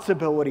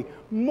responsibility,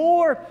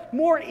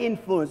 more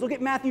influence. Look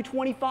at Matthew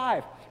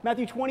 25.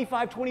 Matthew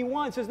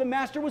 25:21 says the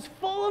master was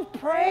full of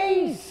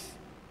praise.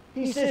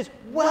 He says,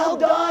 well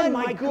done,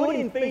 my good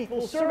and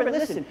faithful servant.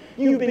 Listen,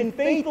 you've been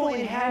faithful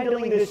in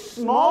handling this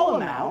small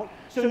amount,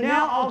 so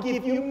now I'll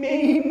give you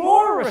many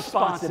more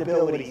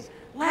responsibilities.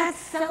 Let's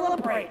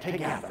celebrate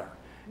together.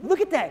 Look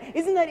at that.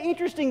 Isn't that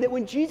interesting that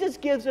when Jesus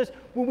gives us,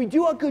 when we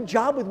do a good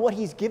job with what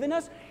he's given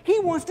us, he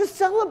wants to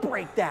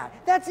celebrate that.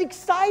 That's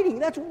exciting.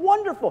 That's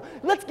wonderful.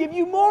 Let's give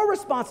you more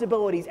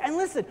responsibilities. And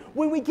listen,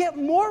 when we get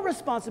more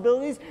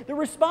responsibilities, the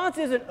response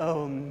isn't,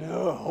 oh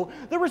no.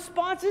 The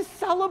response is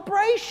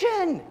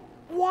celebration.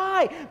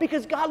 Why?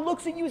 Because God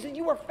looks at you and says,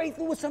 you are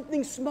faithful with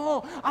something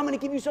small. I'm going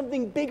to give you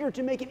something bigger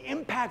to make an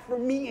impact for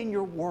me in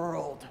your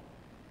world.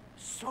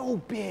 So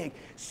big,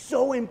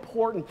 so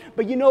important.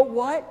 But you know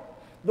what?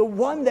 The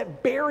one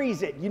that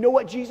buries it, you know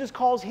what Jesus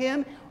calls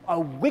him? A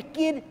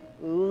wicked,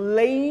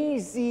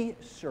 lazy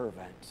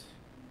servant.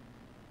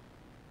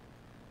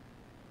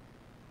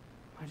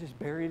 I just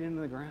buried it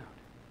into the ground.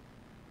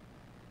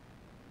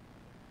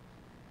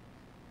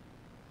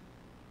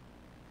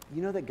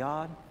 You know that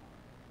God,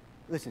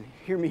 listen,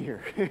 hear me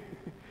here.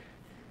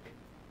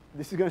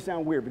 This is going to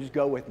sound weird, but just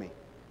go with me.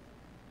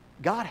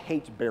 God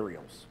hates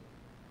burials.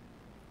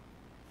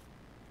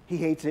 He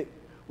hates it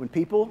when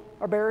people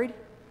are buried.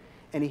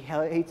 And he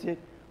hates it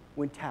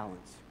when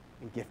talents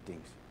and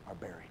giftings are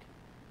buried.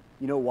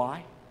 You know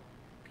why?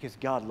 Because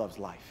God loves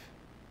life.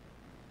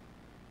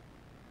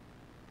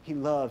 He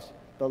loves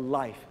the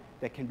life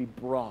that can be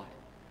brought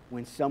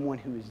when someone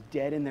who is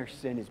dead in their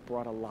sin is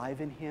brought alive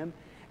in him,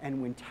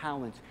 and when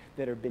talents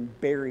that have been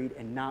buried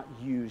and not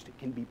used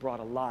can be brought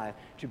alive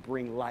to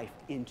bring life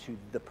into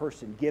the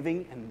person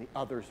giving and the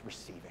others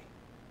receiving.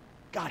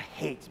 God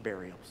hates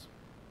burials.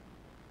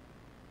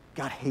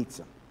 God hates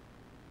them.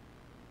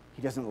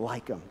 He doesn't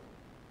like them.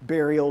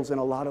 Burials, in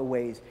a lot of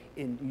ways,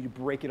 you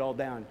break it all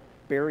down,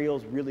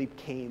 burials really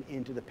came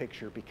into the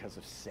picture because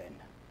of sin.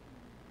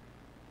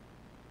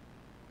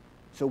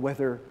 So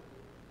whether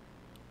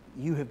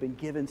you have been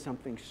given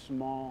something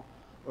small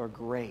or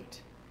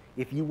great,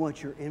 if you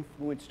want your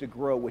influence to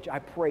grow, which I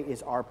pray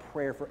is our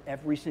prayer for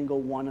every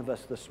single one of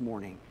us this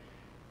morning,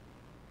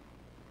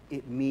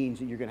 it means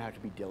that you're going to have to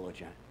be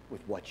diligent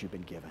with what you've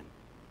been given.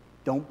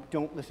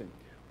 Don't listen.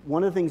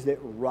 One of the things that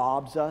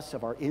robs us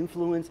of our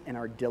influence and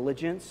our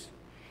diligence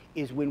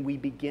is when we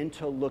begin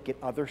to look at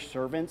other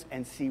servants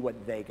and see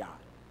what they got.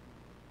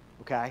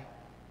 Okay?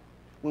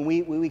 When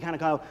we kind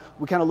of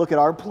look at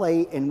our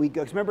plate and we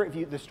go. 'Cause remember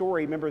the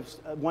story. Remember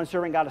one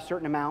servant got a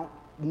certain amount.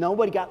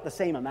 Nobody got the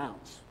same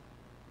amounts.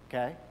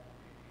 Okay?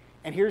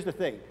 And here's the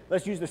thing.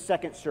 Let's use the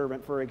second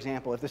servant for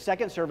example. If the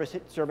second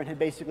servant had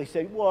basically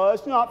said, "Well,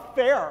 it's not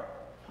fair.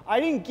 I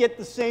didn't get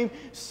the same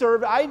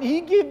servant.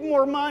 He gave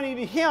more money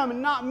to him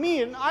and not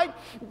me. And I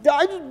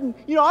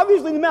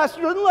obviously the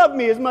master doesn't love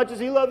me as much as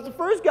he loves the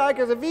first guy,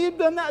 because if he had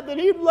done that, then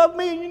he'd love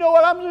me. And you know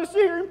what? I'm going to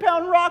sit here and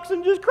pound rocks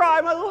and just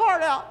cry my little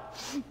heart out."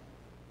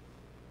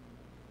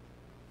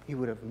 He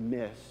would have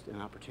missed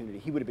an opportunity.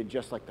 He would have been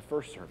just like the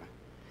first servant.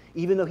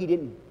 Even though he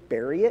didn't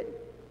bury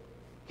it,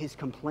 his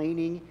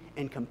complaining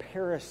and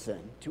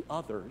comparison to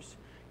others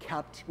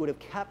would have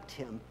kept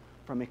him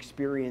from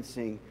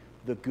experiencing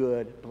the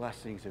good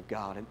blessings of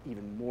God and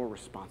even more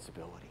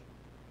responsibility.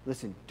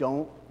 Listen,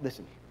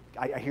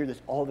 I hear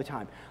this all the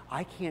time.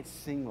 I can't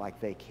sing like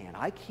they can.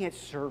 I can't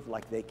serve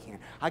like they can.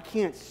 I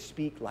can't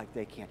speak like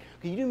they can.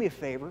 Can you do me a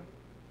favor?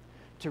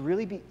 To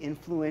really be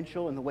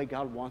influential in the way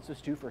God wants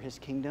us to for his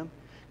kingdom,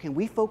 can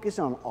we focus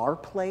on our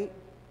plate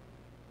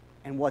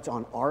and what's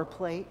on our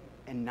plate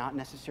and not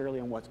necessarily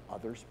on what's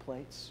others'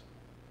 plates?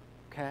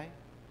 Okay?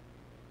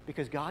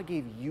 Because God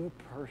gave you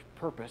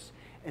purpose,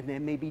 and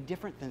that may be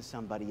different than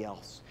somebody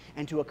else.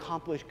 And to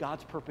accomplish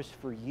God's purpose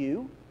for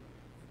you,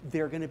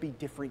 there are going to be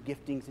different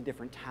giftings and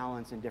different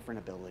talents and different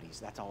abilities.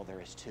 That's all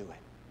there is to it.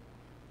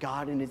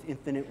 God in his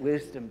infinite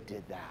wisdom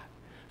did that.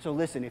 So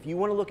listen, if you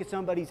want to look at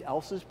somebody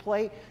else's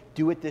plate,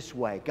 do it this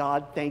way.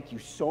 God, thank you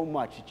so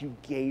much that you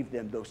gave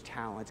them those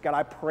talents. God,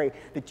 I pray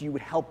that you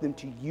would help them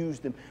to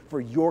use them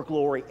for your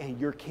glory and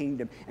your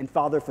kingdom. And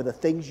Father, for the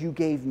things you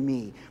gave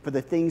me, for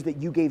the things that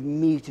you gave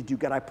me to do,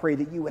 God, I pray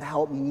that you would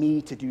help me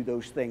to do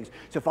those things.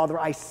 So Father,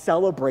 I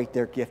celebrate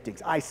their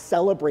giftings. I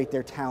celebrate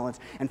their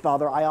talents. And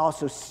Father, I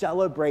also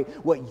celebrate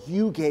what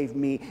you gave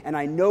me. And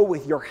I know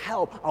with your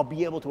help, I'll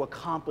be able to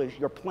accomplish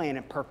your plan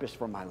and purpose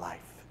for my life.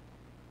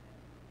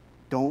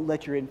 Don't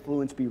let your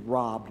influence be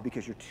robbed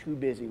because you're too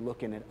busy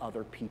looking at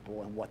other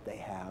people and what they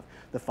have.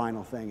 The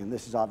final thing, and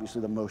this is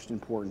obviously the most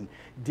important,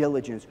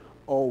 diligence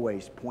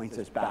always points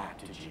us back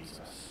to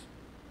Jesus.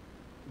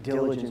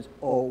 Diligence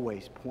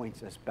always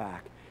points us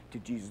back to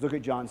Jesus. Look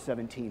at John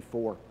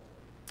 17:4.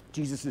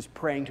 Jesus is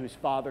praying to his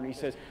Father, and he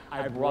says,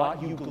 I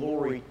brought you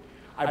glory.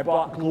 I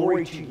brought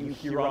glory to you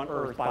here on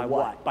earth by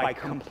what? By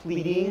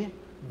completing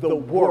the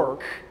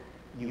work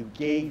you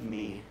gave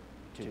me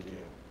to do.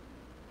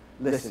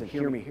 Listen,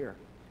 hear me here.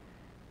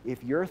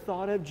 If your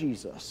thought of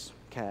Jesus,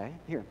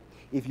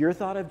 if your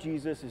thought of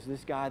Jesus is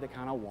this guy that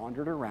kind of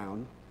wandered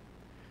around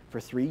for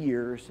 3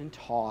 years and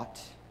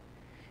taught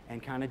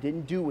and kind of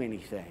didn't do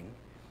anything,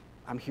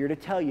 I'm here to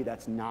tell you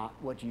that's not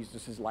what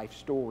Jesus' life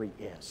story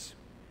is,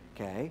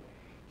 okay?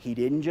 He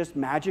didn't just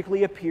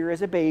magically appear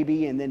as a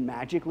baby and then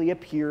magically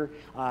appear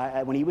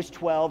when he was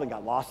 12 and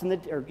got lost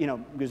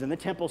was in the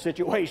temple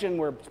situation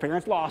where his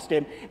parents lost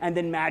him and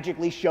then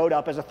magically showed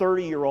up as a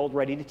 30-year-old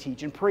ready to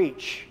teach and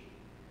preach.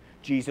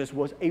 Jesus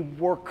was a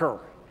worker.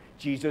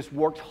 Jesus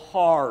worked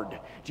hard.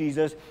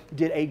 Jesus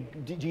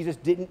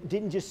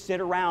didn't just sit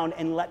around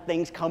and let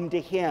things come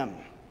to him.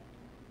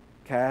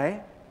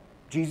 Okay?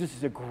 Jesus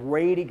is a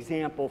great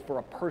example for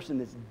a person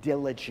that's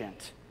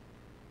diligent.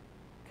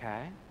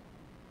 Okay?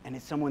 And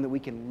it's someone that we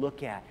can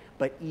look at.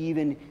 But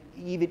even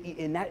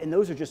in that, and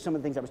those are just some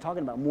of the things I was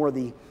talking about, more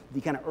the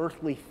kind of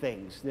earthly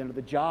things,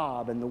 the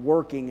job and the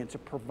working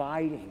and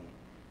providing.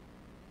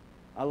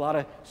 A lot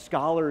of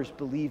scholars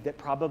believe that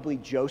probably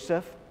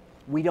Joseph,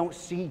 we don't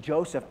see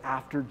Joseph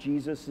after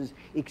Jesus'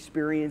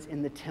 experience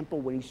in the temple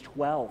when he's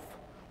 12.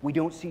 We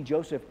don't see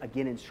Joseph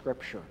again in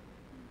Scripture.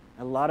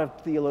 A lot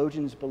of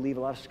theologians believe, a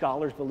lot of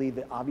scholars believe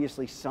that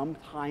obviously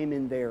sometime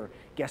in there,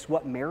 guess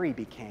what Mary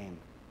became?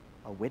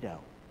 A widow.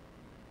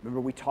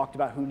 Remember we talked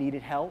about who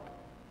needed help?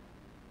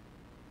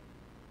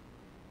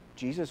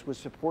 Jesus was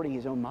supporting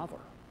his own mother.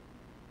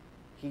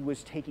 He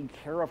was taking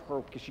care of her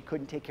because she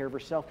couldn't take care of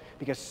herself,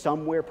 because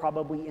somewhere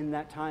probably in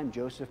that time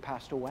Joseph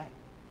passed away.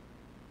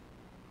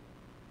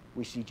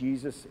 We see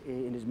Jesus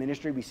in his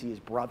ministry. We see his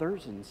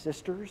brothers and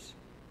sisters.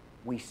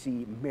 We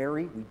see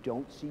Mary. We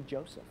don't see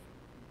Joseph.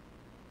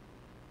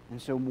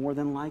 And so more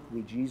than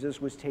likely,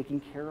 Jesus was taking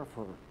care of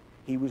her.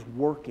 He was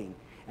working.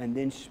 And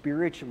then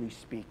spiritually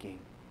speaking,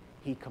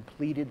 he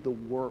completed the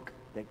work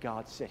that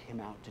God set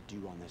him out to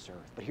do on this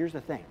earth. But here's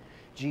the thing.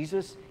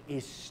 Jesus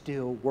is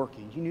still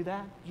working. You knew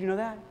that? Did you know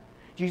that?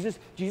 Jesus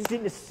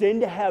didn't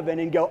ascend to heaven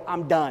and go,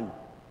 I'm done.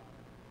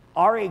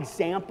 Our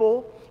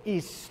example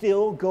is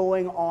still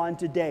going on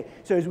today.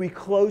 So as we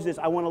close this,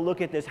 I want to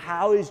look at this.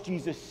 How is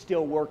Jesus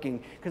still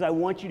working? Because I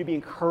want you to be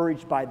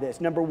encouraged by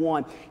this. Number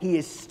one, he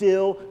is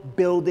still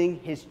building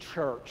his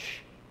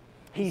church.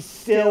 He's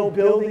still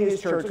building his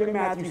church. Look at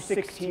Matthew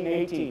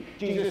 16:18.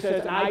 Jesus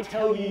says, I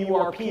tell you, you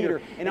are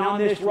Peter, and on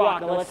this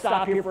rock, now let's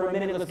stop here for a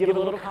minute, let's give it a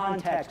little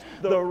context.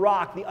 The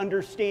rock, the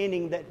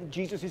understanding that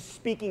Jesus is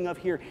speaking of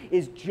here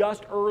is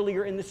just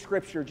earlier in the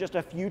Scripture, just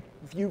a few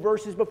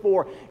verses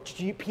before.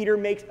 Peter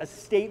makes a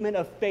statement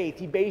of faith.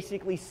 He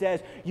basically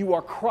says, you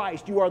are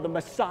Christ, you are the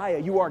Messiah,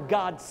 you are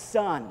God's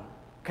Son.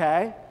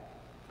 Okay?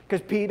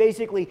 Because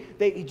basically,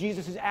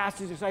 Jesus has asked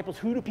his disciples,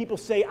 who do people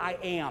say I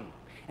am?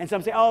 And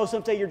some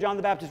say you're John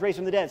the Baptist raised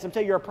from the dead. Some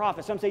say you're a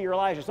prophet. Some say you're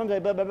Elijah. Some say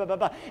blah, blah, blah, blah,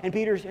 blah. And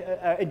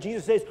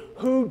Jesus says,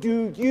 who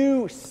do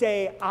you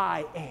say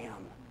I am?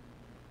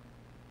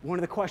 One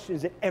of the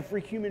questions that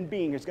every human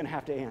being is going to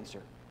have to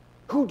answer.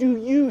 Who do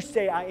you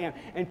say I am?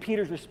 And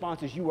Peter's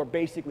response is, you are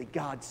basically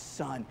God's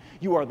Son.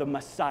 You are the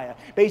Messiah.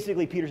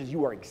 Basically, Peter says,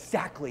 you are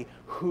exactly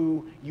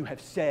who you have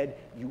said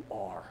you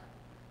are.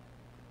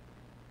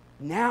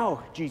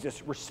 Now,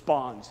 Jesus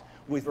responds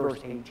with verse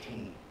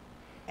 18.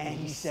 And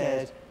he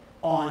says,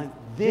 on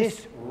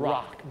this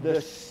rock,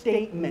 the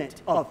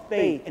statement of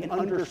faith and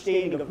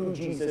understanding of who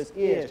Jesus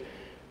is,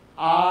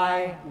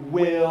 I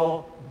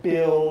will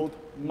build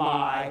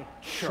my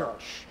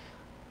church.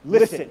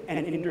 Listen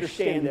and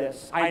understand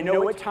this. I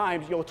know at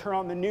times you'll turn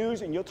on the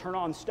news and you'll turn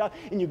on stuff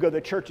and you go,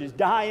 the church is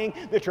dying,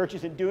 the church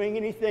isn't doing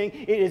anything,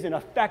 it isn't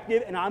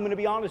effective. And I'm going to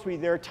be honest with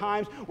you, there are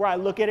times where I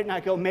look at it and I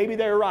go, maybe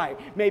they're right.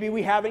 Maybe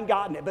we haven't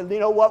gotten it. But you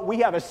know what?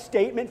 We have a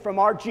statement from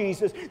our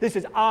Jesus. This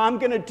is, I'm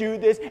going to do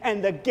this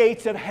and the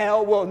gates of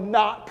hell will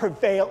not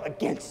prevail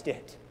against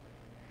it.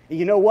 And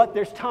you know what?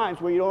 There's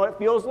times where you know what it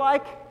feels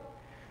like?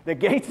 The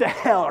gates of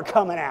hell are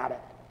coming at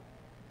it.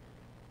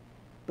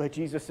 But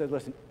Jesus said,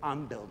 listen,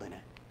 I'm building it.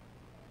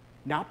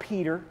 Not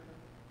Peter,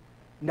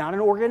 not an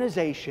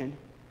organization.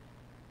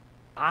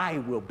 I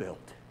will build.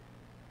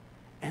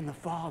 And the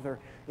Father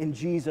and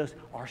Jesus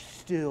are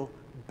still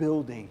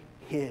building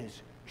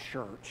his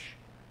church.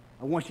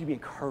 I want you to be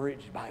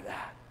encouraged by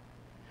that.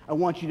 I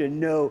want you to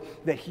know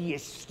that he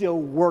is still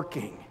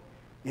working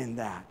in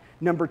that.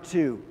 Number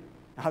two,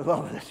 I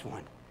love this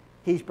one.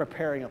 He's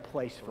preparing a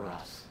place for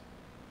us.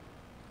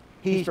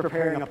 He's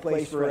preparing a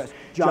place for us.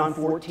 John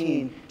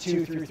 14,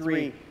 2 through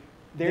 3.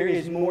 There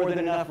is more than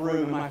enough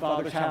room in my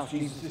Father's house,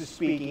 Jesus is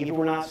speaking. If it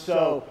were not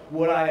so,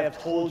 would I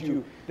have told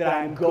you that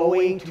I am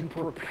going to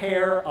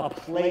prepare a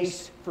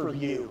place for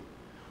you?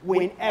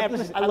 Listen,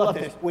 I love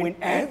this. When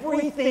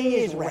everything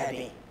is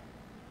ready,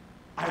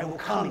 I will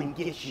come and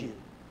get you,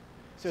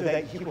 so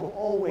that you will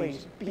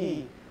always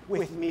be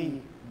with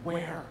me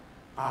where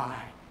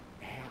I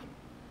am.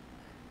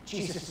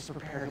 Jesus is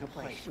preparing a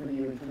place for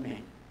you and for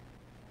me.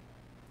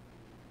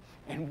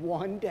 And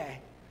one day,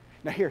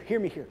 now hear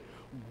me here.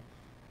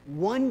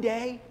 One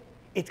day,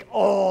 it's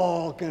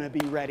all going to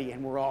be ready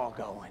and we're all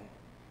going.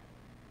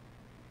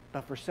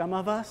 But for some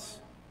of us,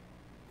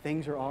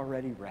 things are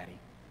already ready.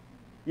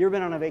 You ever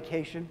been on a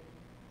vacation?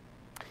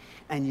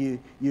 And you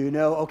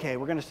know, okay,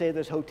 we're going to stay at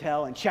this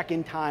hotel and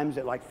check-in time's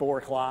at like 4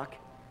 o'clock.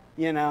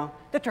 You know,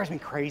 that drives me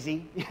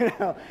crazy. You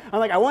know, I'm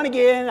like, I want to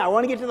get in, I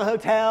want to get to the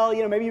hotel.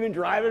 You know, maybe you've been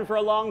driving for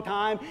a long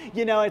time.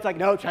 You know, it's like,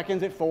 no,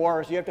 check-in's at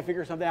 4, so you have to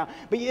figure something out.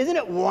 But isn't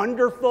it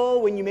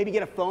wonderful when you maybe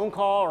get a phone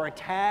call or a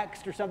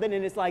text or something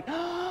and it's like,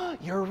 oh,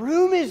 your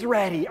room is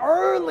ready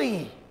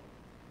early.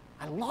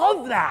 I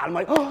love that. I'm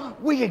like, oh,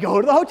 we could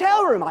go to the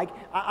hotel room.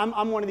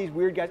 I'm one of these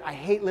weird guys. I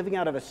hate living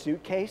out of a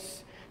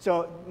suitcase.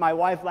 So my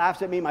wife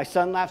laughs at me, my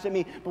son laughs at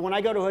me, but when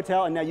I go to a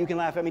hotel, and now you can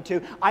laugh at me too,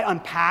 I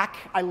unpack,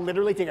 I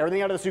literally take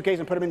everything out of the suitcase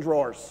and put them in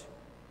drawers.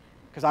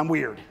 Because I'm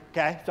weird,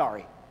 okay?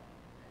 Sorry.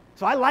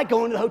 So I like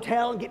going to the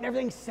hotel and getting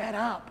everything set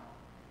up.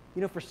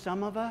 You know, for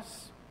some of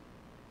us,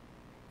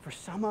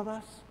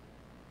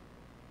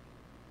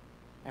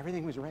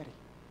 everything was ready.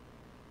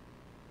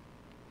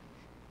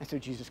 And so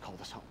Jesus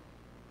called us home.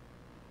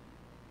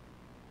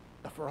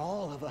 But for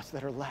all of us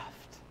that are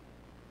left,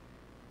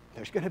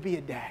 there's going to be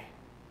a day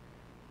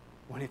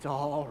when it's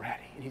all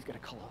ready and he's going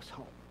to call us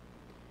home.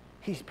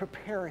 He's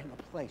preparing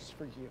a place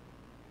for you.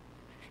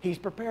 He's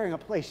preparing a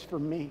place for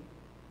me.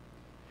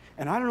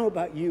 And I don't know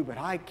about you, but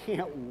I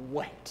can't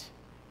wait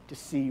to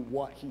see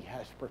what he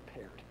has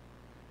prepared.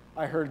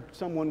 I heard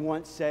someone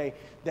once say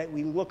that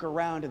we look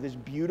around at this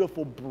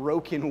beautiful,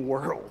 broken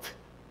world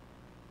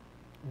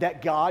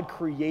that God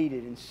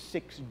created in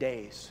 6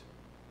 days.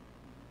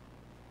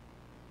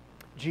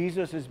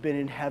 Jesus has been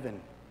in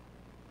heaven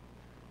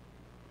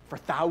for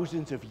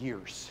thousands of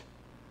years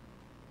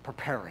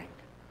preparing.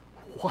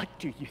 What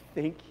do you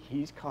think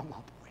he's come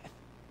up with?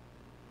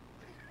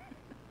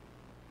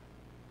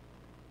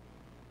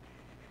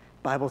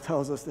 Bible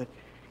tells us that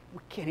we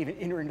can't even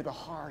enter into the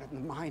heart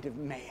and the mind of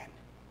man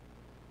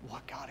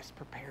what God has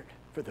prepared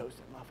for those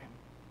that love him.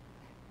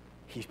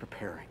 He's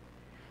preparing.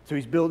 So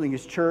he's building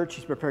his church.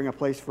 He's preparing a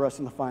place for us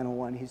in the final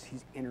one. He's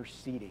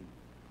interceding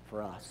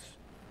for us.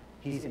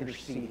 He's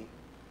interceding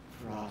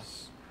for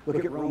us.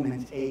 Look at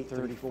Romans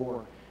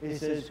 8:34. It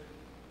says,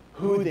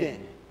 who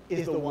then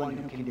is the one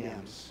who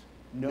condemns?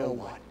 No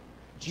one.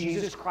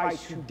 Jesus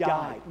Christ, who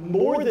died,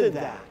 more than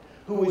that,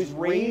 who was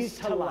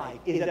raised to life,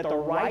 is at the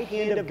right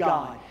hand of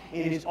God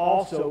and is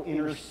also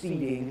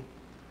interceding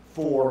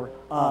for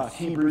us.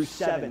 Hebrews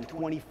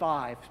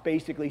 7:25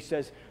 basically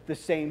says the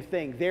same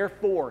thing.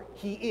 Therefore,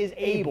 he is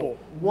able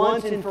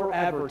once and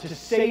forever to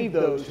save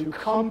those who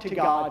come to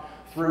God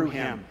through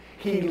him.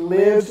 He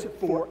lives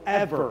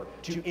forever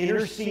to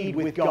intercede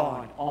with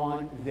God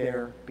on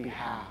their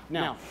behalf.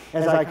 Now,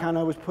 as I kind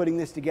of was putting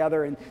this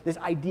together, and this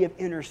idea of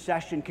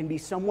intercession can be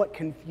somewhat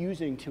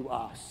confusing to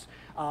us.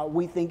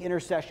 We think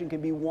intercession can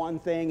be one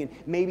thing, and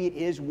maybe it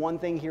is one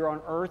thing here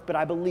on earth, but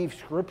I believe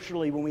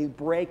scripturally when we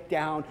break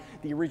down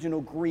the original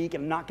Greek,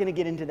 and I'm not going to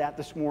get into that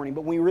this morning,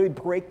 but when we really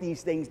break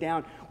these things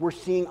down, we're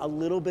seeing a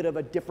little bit of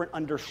a different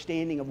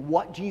understanding of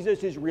what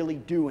Jesus is really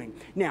doing.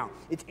 Now,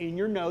 it's in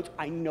your notes.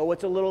 I know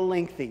it's a little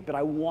lengthy, but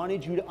I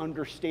wanted you to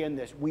understand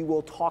this. We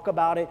will talk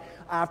about it.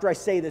 After I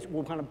say this,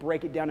 we'll kind of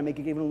break it down and make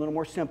it even a little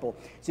more simple.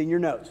 It's in your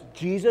notes.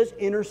 Jesus'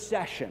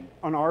 intercession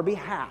on our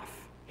behalf,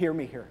 hear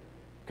me here,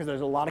 because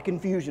there's a lot of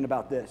confusion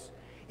about this,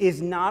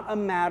 is not a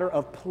matter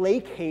of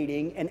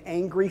placating an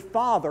angry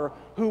father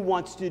who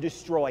wants to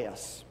destroy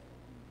us.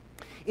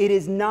 It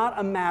is not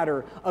a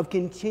matter of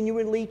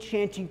continually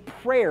chanting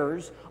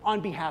prayers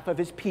on behalf of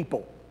his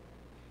people.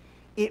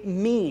 It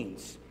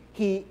means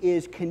he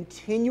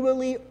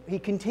continually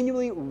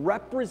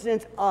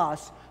represents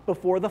us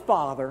before the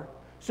Father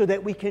so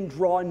that we can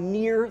draw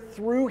near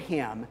through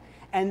him,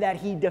 and that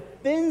he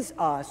defends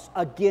us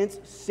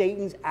against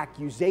Satan's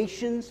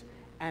accusations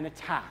and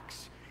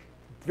attacks.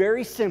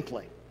 Very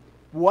simply,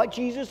 what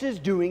Jesus is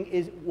doing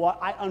is what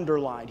I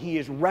underlined. He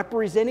is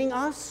representing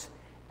us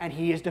and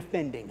he is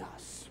defending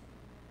us.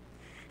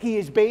 He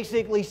is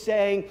basically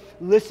saying,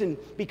 listen,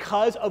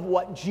 because of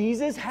what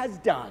Jesus has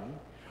done,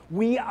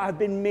 we have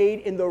been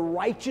made in the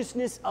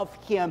righteousness of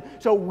him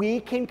so we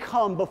can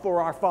come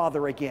before our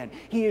Father again.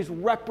 He is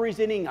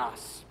representing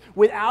us.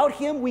 Without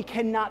him, we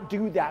cannot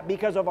do that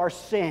because of our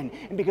sin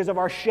and because of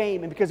our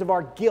shame and because of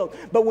our guilt.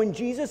 But when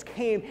Jesus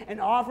came and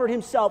offered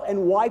himself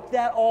and wiped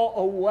that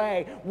all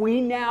away,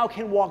 we now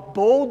can walk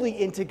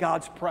boldly into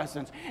God's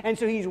presence. And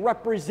so he's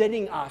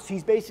representing us.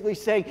 He's basically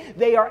saying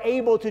they are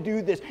able to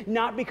do this,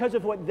 not because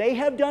of what they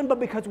have done, but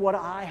because of what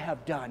I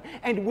have done.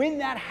 And when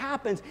that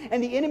happens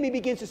and the enemy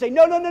begins to say,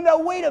 no,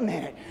 wait a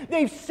minute.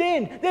 They've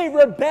sinned. They've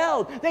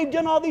rebelled. They've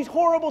done all these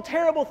horrible,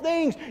 terrible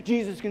things.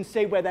 Jesus can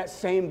say by that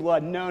same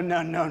blood,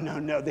 no.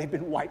 They've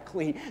been wiped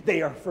clean.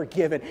 They are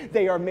forgiven.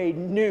 They are made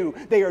new.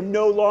 They are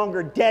no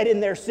longer dead in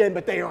their sin,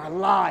 but they are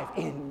alive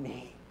in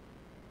me.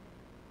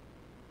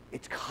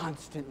 It's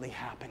constantly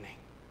happening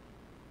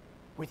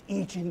with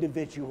each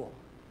individual.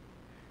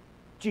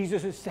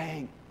 Jesus is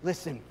saying,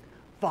 listen,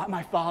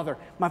 my father,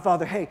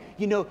 hey,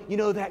 you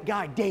know that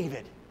guy,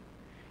 David?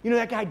 You know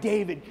that guy,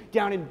 David,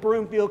 down in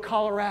Broomfield,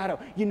 Colorado?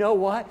 You know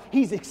what?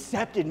 He's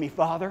accepted me,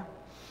 Father.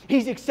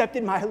 He's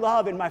accepted my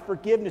love and my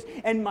forgiveness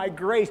and my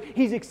grace.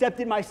 He's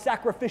accepted my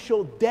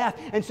sacrificial death.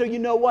 And so you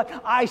know what?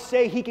 I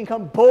say he can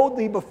come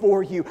boldly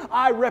before you.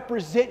 I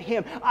represent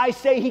him. I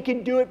say he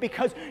can do it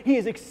because he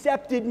has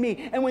accepted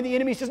me. And when the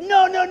enemy says,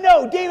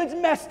 no, David's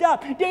messed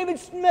up.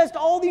 David's messed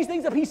all these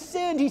things up. He's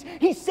sinned.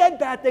 He's said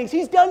bad things.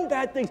 He's done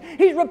bad things.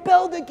 He's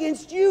rebelled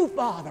against you,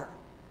 Father.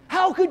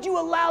 How could you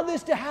allow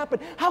this to happen?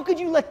 How could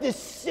you let this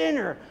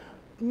sinner,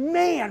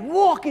 man,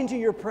 walk into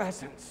your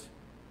presence?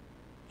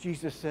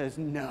 Jesus says,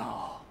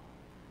 no,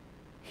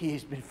 he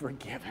has been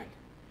forgiven.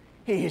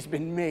 He has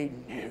been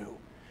made new.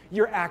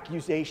 Your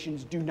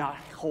accusations do not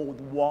hold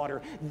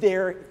water.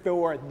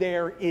 Therefore,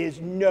 there is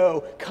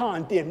no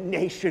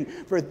condemnation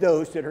for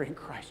those that are in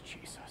Christ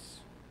Jesus.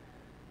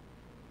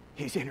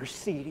 He's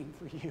interceding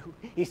for you.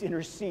 He's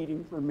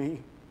interceding for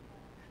me.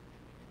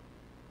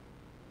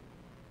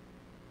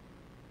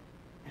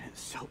 And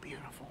it's so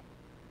beautiful.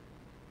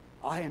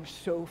 I am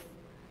so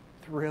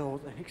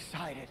thrilled and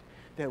excited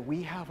that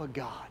we have a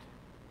God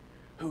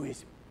who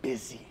is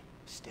busy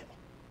still.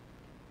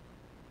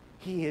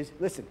 He is,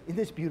 listen, isn't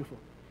this beautiful?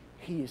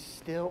 He is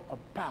still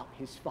about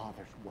his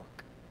Father's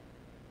work.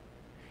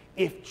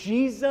 If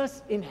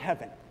Jesus in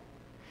heaven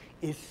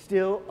is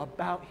still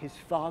about his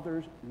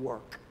Father's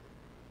work,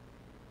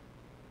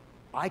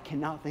 I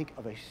cannot think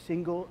of a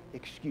single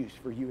excuse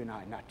for you and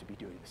I not to be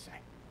doing the same.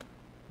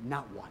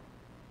 Not one.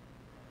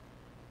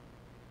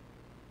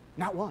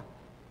 Not one.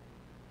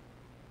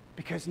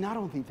 Because not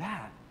only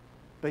that,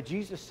 but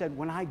Jesus said,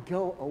 when I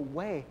go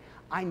away,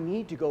 I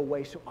need to go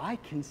away so I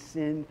can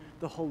send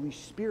the Holy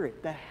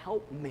Spirit, the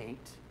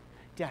helpmate,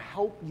 to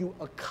help you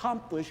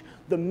accomplish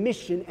the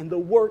mission and the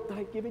work that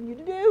I've given you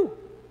to do.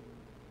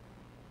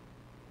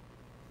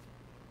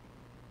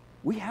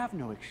 We have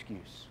no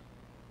excuse.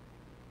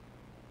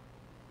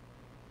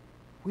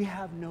 We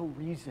have no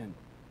reason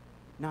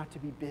not to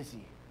be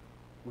busy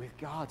with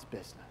God's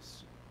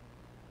business.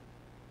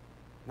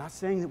 Not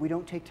saying that we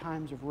don't take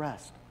times of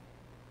rest,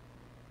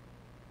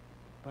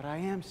 but I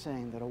am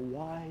saying that a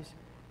wise,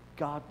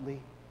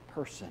 godly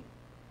person,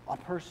 a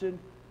person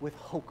with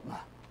chokmah,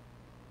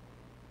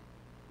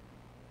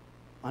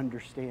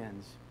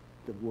 understands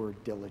the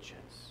word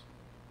diligence,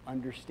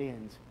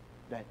 understands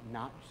that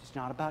it's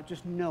not about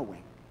just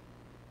knowing,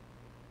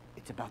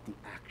 it's about the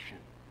action.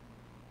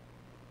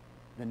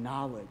 The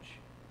knowledge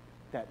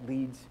that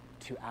leads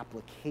to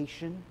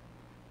application,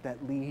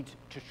 that leads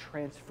to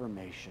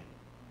transformation.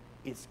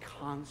 It's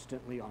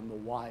constantly on the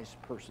wise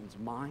person's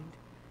mind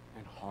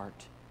and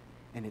heart,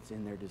 and it's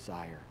in their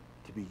desire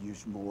to be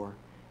used more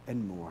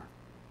and more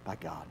by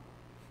God.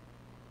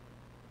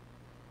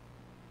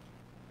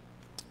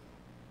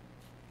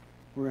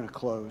 We're going to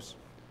close.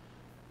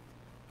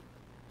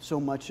 So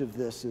much of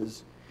this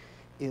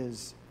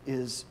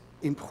is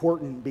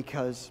important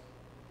because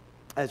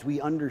as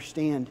we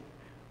understand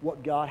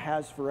what God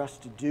has for us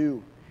to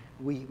do,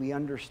 we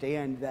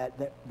understand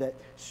that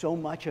so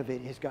much of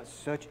it has got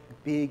such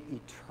big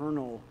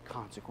eternal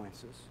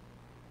consequences.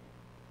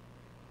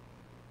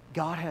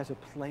 God has a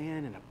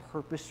plan and a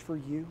purpose for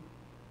you.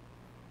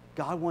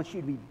 God wants you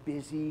to be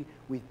busy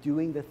with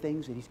doing the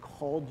things that he's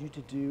called you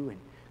to do and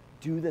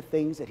do the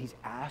things that he's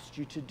asked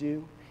you to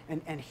do.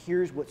 And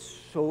here's what's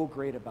so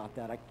great about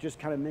that. I just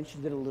kind of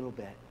mentioned it a little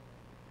bit.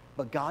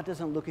 But God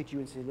doesn't look at you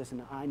and say,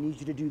 listen, I need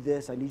you to do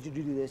this, I need you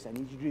to do this, I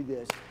need you to do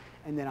this,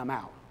 and then I'm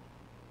out.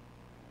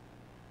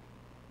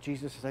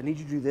 Jesus says, I need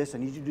you to do this, I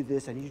need you to do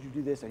this, I need you to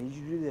do this, I need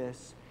you to do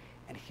this.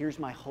 And here's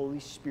my Holy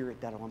Spirit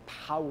that will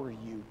empower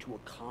you to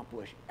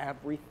accomplish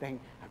everything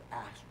I've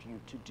asked you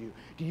to do.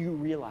 Do you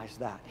realize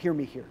that? Hear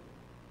me here.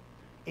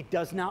 It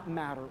does not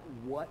matter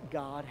what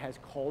God has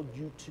called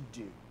you to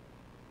do.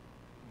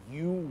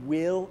 You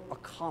will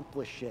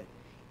accomplish it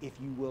if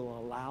you will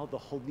allow the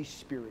Holy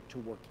Spirit to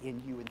work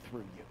in you and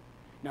through you.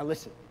 Now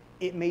listen,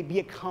 it may be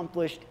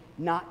accomplished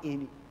not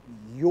in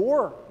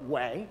your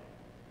way,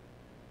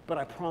 but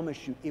I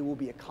promise you it will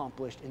be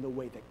accomplished in the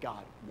way that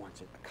God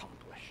wants it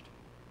accomplished.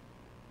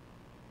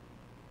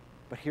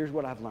 But here's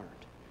what I've learned.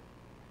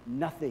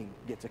 Nothing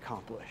gets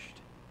accomplished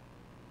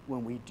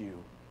when we do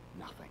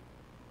nothing.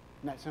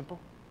 Isn't that simple?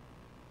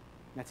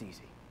 That's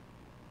easy.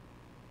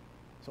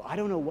 So I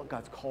don't know what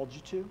God's called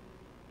you to.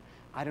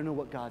 I don't know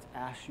what God's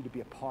asked you to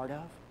be a part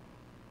of.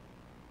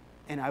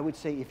 And I would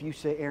say, if you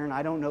say, Aaron,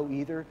 I don't know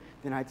either,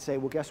 then I'd say,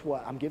 well, guess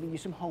what? I'm giving you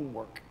some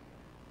homework.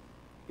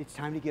 It's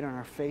time to get on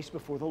our face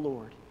before the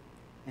Lord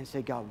and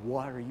say, God,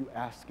 what are you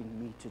asking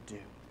me to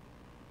do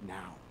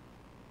now?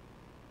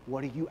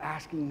 What are you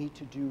asking me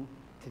to do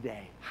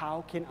today?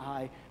 How can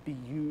I be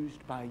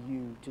used by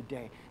you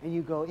today? And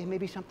you go, it may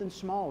be something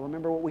small.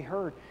 Remember what we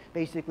heard.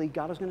 Basically,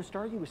 God is going to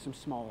start you with some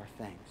smaller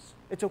things.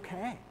 It's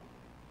okay.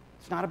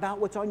 It's not about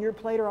what's on your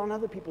plate or on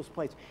other people's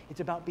plates. It's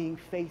about being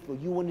faithful.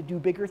 You want to do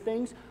bigger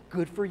things?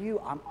 Good for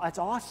you. That's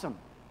awesome.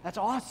 That's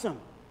awesome.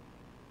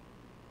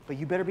 But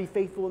you better be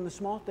faithful in the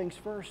small things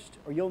first,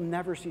 or you'll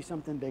never see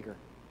something bigger.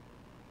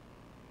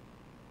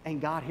 And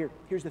God,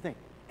 here's the thing.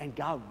 And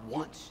God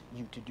wants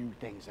you to do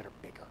things that are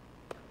bigger.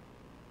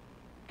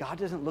 God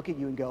doesn't look at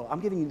you and go, I'm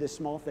giving you this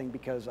small thing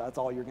because that's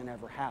all you're going to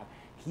ever have.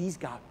 He's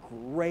got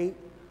great,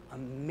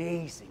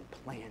 amazing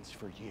plans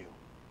for you.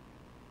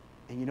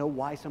 And you know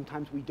why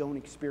sometimes we don't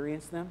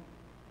experience them?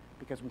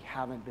 Because we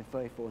haven't been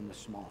faithful in the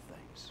small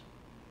things.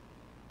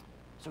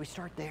 So we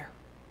start there.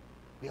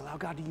 We allow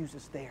God to use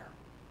us there.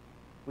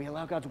 We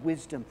allow God's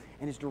wisdom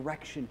and his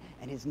direction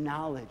and his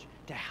knowledge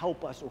to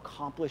help us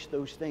accomplish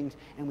those things.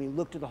 And we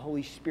look to the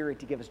Holy Spirit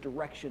to give us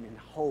direction and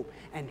hope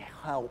and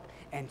help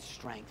and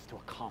strength to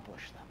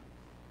accomplish them.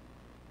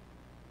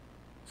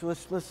 So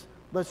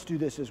let's do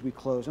this as we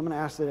close. I'm going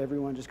to ask that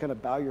everyone just kind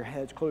of bow your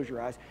heads, close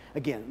your eyes.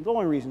 Again, the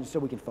only reason is so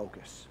we can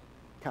focus.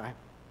 Okay?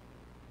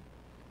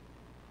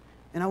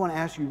 And I want to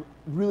ask you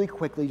really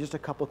quickly just a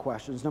couple of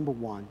questions. Number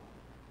one,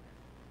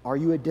 are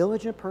you a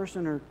diligent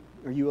person or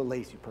are you a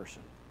lazy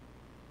person?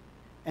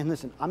 And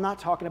listen, I'm not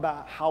talking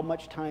about how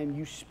much time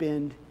you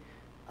spend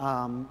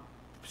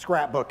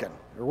scrapbooking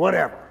or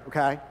whatever,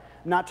 okay?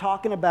 I'm not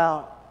talking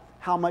about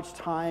how much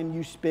time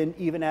you spend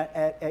even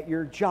at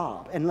your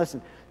job. And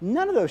listen,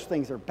 none of those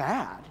things are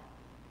bad,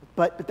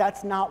 but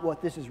that's not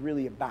what this is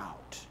really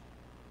about.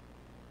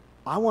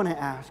 I want to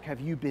ask, have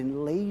you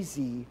been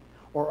lazy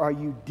or are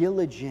you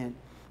diligent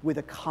with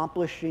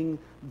accomplishing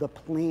the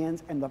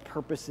plans and the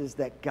purposes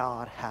that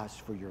God has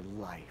for your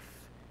life?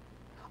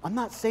 I'm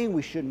not saying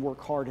we shouldn't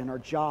work hard in our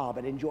job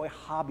and enjoy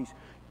hobbies.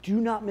 Do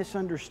not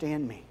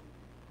misunderstand me.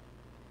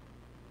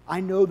 I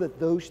know that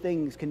those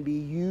things can be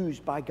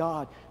used by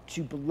God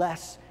to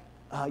bless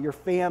your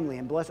family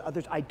and bless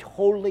others. I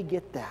totally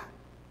get that.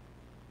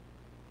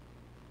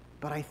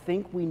 But I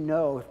think we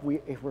know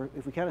if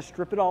we kind of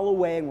strip it all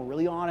away and we're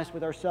really honest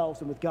with ourselves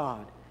and with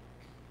God,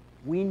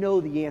 we know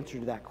the answer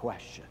to that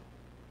question.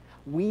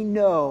 We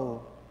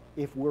know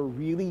if we're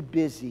really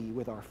busy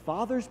with our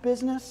Father's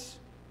business,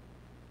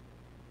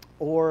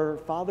 or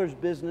Father's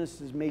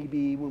business is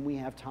maybe when we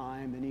have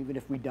time, and even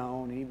if we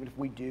don't, and even if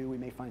we do, we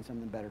may find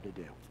something better to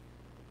do.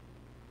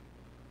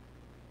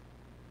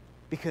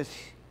 Because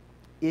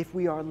if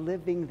we are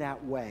living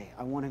that way,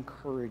 I want to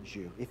encourage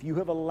you. If you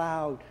have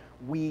allowed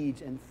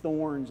weeds and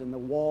thorns and the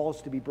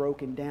walls to be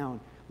broken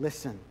down,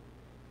 listen.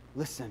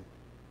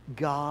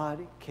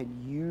 God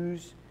can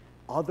use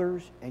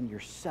others and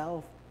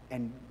yourself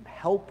and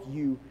help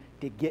you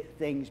to get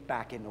things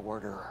back in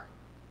order.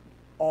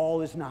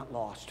 All is not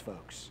lost,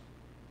 folks.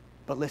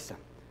 But listen,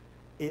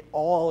 it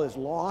all is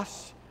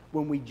lost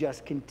when we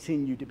just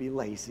continue to be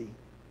lazy,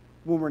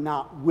 when we're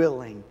not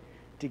willing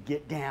to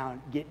get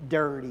down, get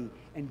dirty,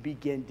 and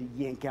begin to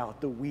yank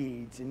out the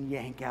weeds and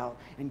yank out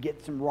and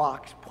get some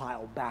rocks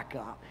piled back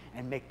up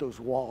and make those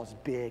walls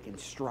big and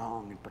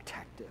strong and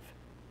protective.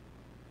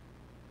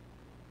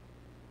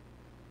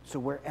 So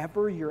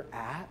wherever you're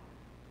at,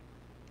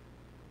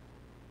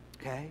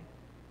 okay,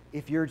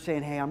 if you're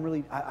saying, hey,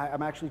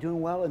 I'm actually doing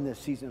well in this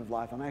season of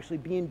life, I'm actually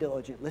being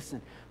diligent,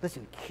 listen,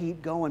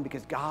 keep going,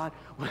 because God,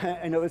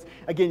 I know this,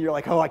 again, you're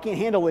like, oh, I can't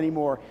handle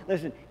anymore.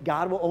 Listen,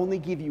 God will only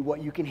give you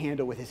what you can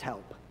handle with his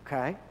help,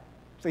 okay?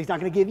 So he's not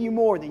going to give you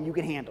more than you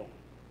can handle,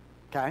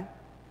 okay?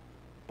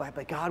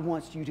 But God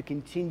wants you to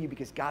continue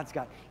because God's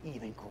got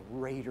even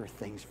greater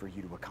things for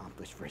you to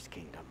accomplish for his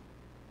kingdom.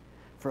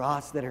 For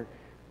us that are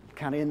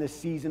kind of in this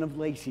season of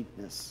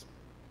laziness,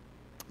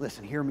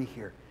 listen, hear me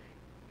here.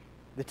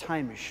 The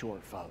time is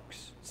short,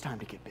 folks. It's time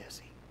to get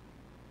busy.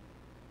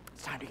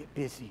 It's time to get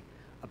busy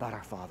about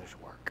our Father's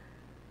work.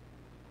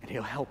 And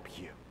he'll help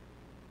you.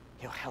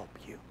 He'll help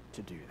you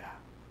to do that.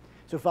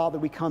 So, Father,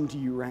 we come to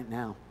you right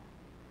now.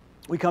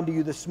 We come to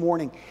you this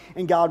morning.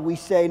 And God, we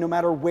say, no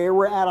matter where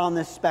we're at on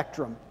this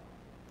spectrum,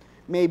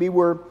 maybe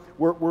we're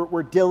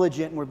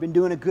diligent and we've been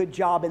doing a good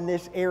job in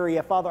this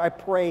area. Father, I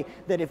pray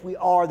that if we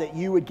are, that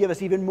you would give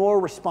us even more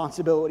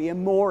responsibility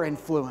and more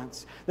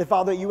influence. That,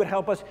 Father, you would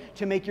help us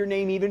to make your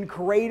name even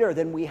greater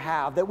than we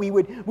have. That we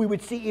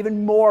would see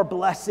even more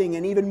blessing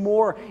and even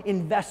more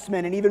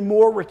investment and even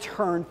more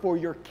return for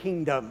your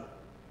kingdom.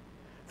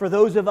 For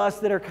those of us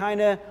that are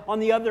kind of on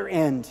the other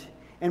end,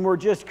 and we're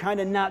just kind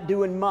of not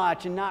doing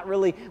much and not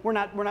really, we're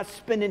not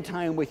spending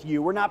time with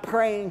you. We're not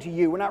praying to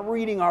you. We're not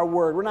reading our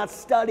word. We're not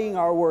studying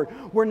our word.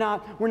 We're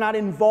not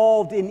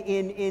involved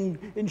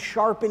in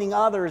sharpening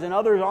others, and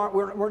others aren't,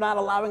 we're not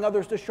allowing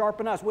others to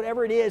sharpen us.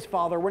 Whatever it is,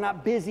 Father, we're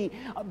not busy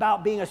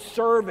about being a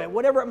servant.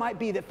 Whatever it might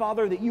be, that,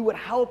 Father, that you would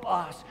help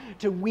us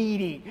to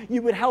weed eat.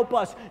 You would help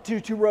us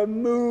to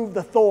remove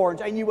the thorns,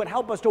 and you would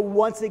help us to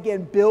once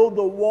again build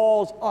the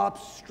walls up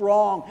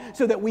strong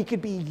so that we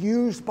could be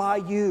used by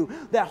you.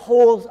 That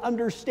whole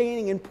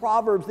understanding in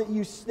Proverbs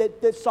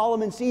that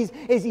Solomon sees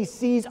is he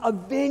sees a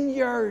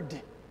vineyard,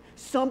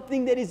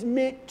 something that is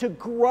meant to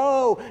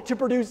grow, to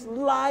produce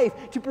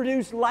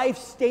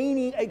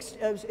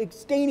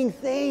life-sustaining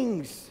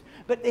things.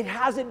 But it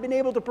hasn't been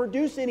able to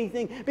produce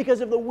anything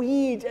because of the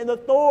weeds and the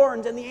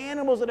thorns and the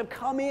animals that have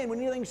come in. When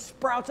anything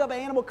sprouts up, an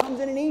animal comes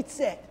in and eats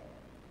it.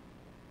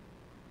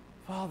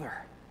 Father,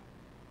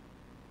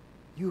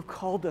 you've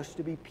called us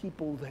to be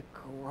people that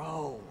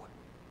grow.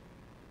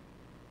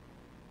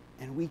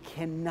 And we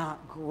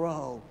cannot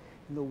grow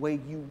in the way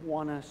you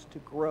want us to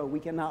grow. We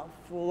cannot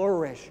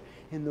flourish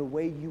in the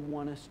way you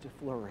want us to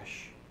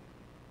flourish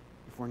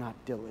if we're not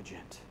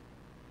diligent.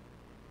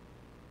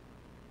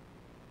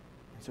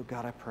 And so,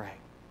 God, I pray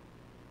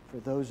for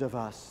those of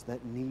us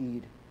that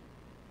need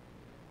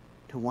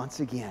to once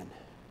again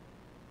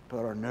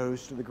put our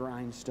nose to the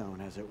grindstone,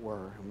 as it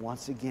were, and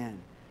once again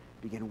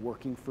begin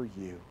working for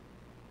you,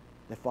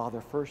 that,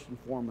 Father, first and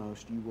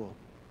foremost, you will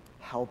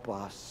help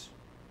us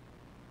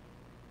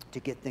to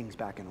get things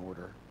back in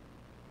order.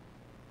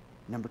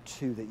 Number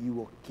two, that you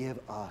will give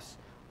us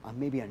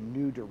maybe a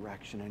new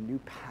direction, a new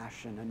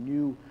passion, a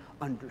new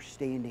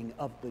understanding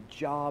of the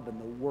job and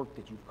the work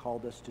that you've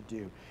called us to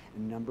do.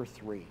 And number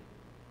three,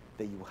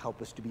 that you will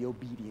help us to be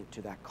obedient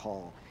to that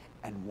call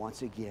and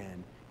once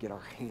again get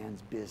our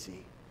hands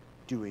busy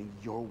doing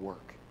your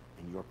work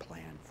and your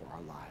plan for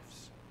our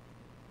lives.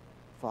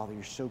 Father,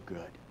 you're so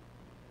good.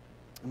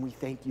 And we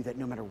thank you that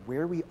no matter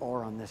where we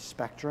are on this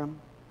spectrum,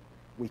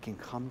 we can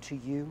come to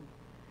you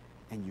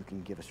and you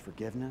can give us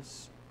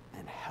forgiveness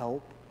and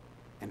help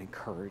and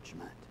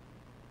encouragement.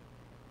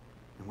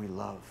 And we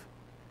love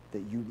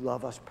that you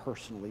love us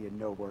personally and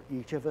know where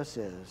each of us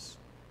is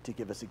to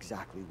give us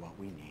exactly what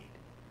we need.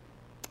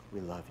 We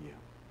love you.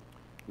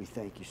 We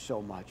thank you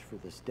so much for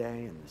this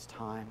day and this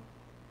time.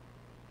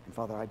 And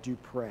Father, I do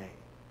pray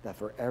that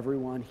for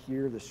everyone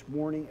here this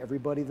morning,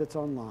 everybody that's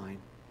online,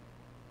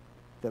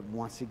 that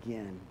once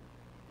again,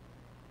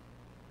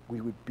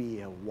 we would be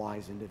a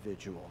wise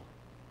individual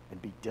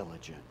and be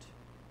diligent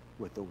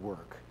with the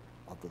work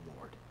of the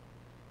Lord.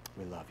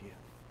 We love you.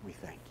 We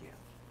thank you.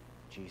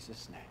 In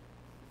Jesus' name,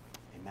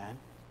 amen.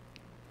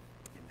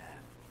 Amen.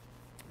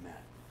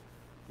 Amen.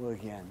 Well,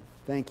 again,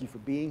 thank you for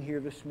being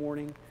here this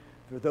morning.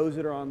 For those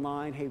that are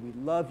online, hey, we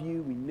love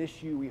you. We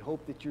miss you. We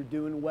hope that you're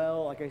doing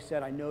well. Like I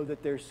said, I know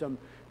that there's some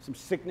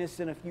sickness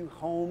in a few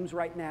homes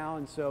right now.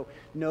 And so,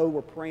 no,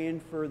 we're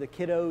praying for the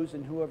kiddos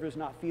and whoever's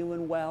not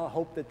feeling well. I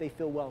hope that they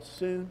feel well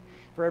soon.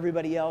 For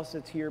everybody else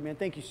that's here, man,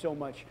 thank you so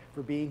much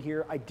for being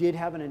here. I did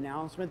have an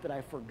announcement that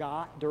I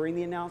forgot during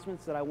the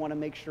announcements that I want to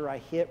make sure I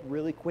hit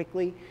really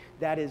quickly.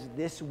 That is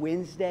this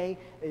Wednesday,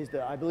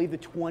 I believe the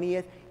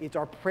 20th. It's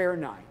our prayer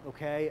night,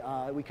 okay?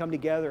 We come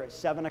together at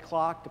 7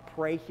 o'clock to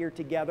pray here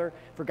together.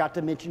 Forgot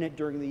to mention it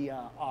during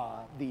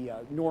the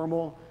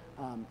normal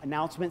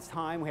announcements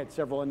time. We had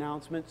several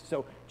announcements.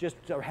 So just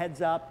a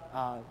heads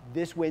up,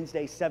 this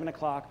Wednesday, 7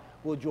 o'clock,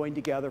 we'll join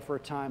together for a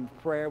time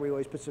of prayer. We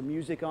always put some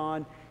music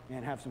on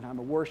and have some time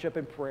of worship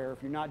and prayer.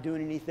 If you're not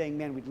doing anything,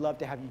 man, we'd love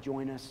to have you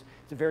join us.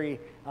 It's a very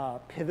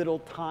pivotal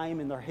time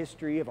in the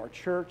history of our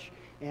church,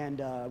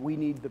 and we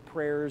need the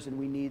prayers and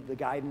we need the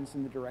guidance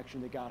and the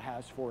direction that God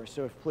has for us.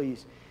 So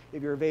please,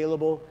 if you're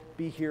available,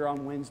 be here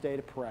on Wednesday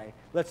to pray.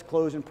 Let's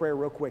close in prayer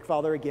real quick.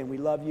 Father, again, we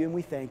love you and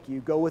we thank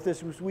you. Go with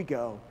us as we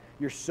go.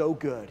 You're so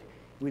good.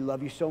 We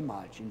love you so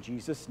much. In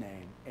Jesus'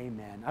 name,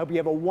 amen. I hope you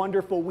have a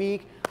wonderful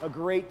week, a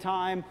great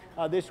time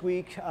this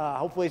week.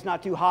 Hopefully it's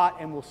not too hot,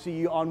 and we'll see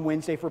you on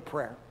Wednesday for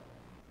prayer.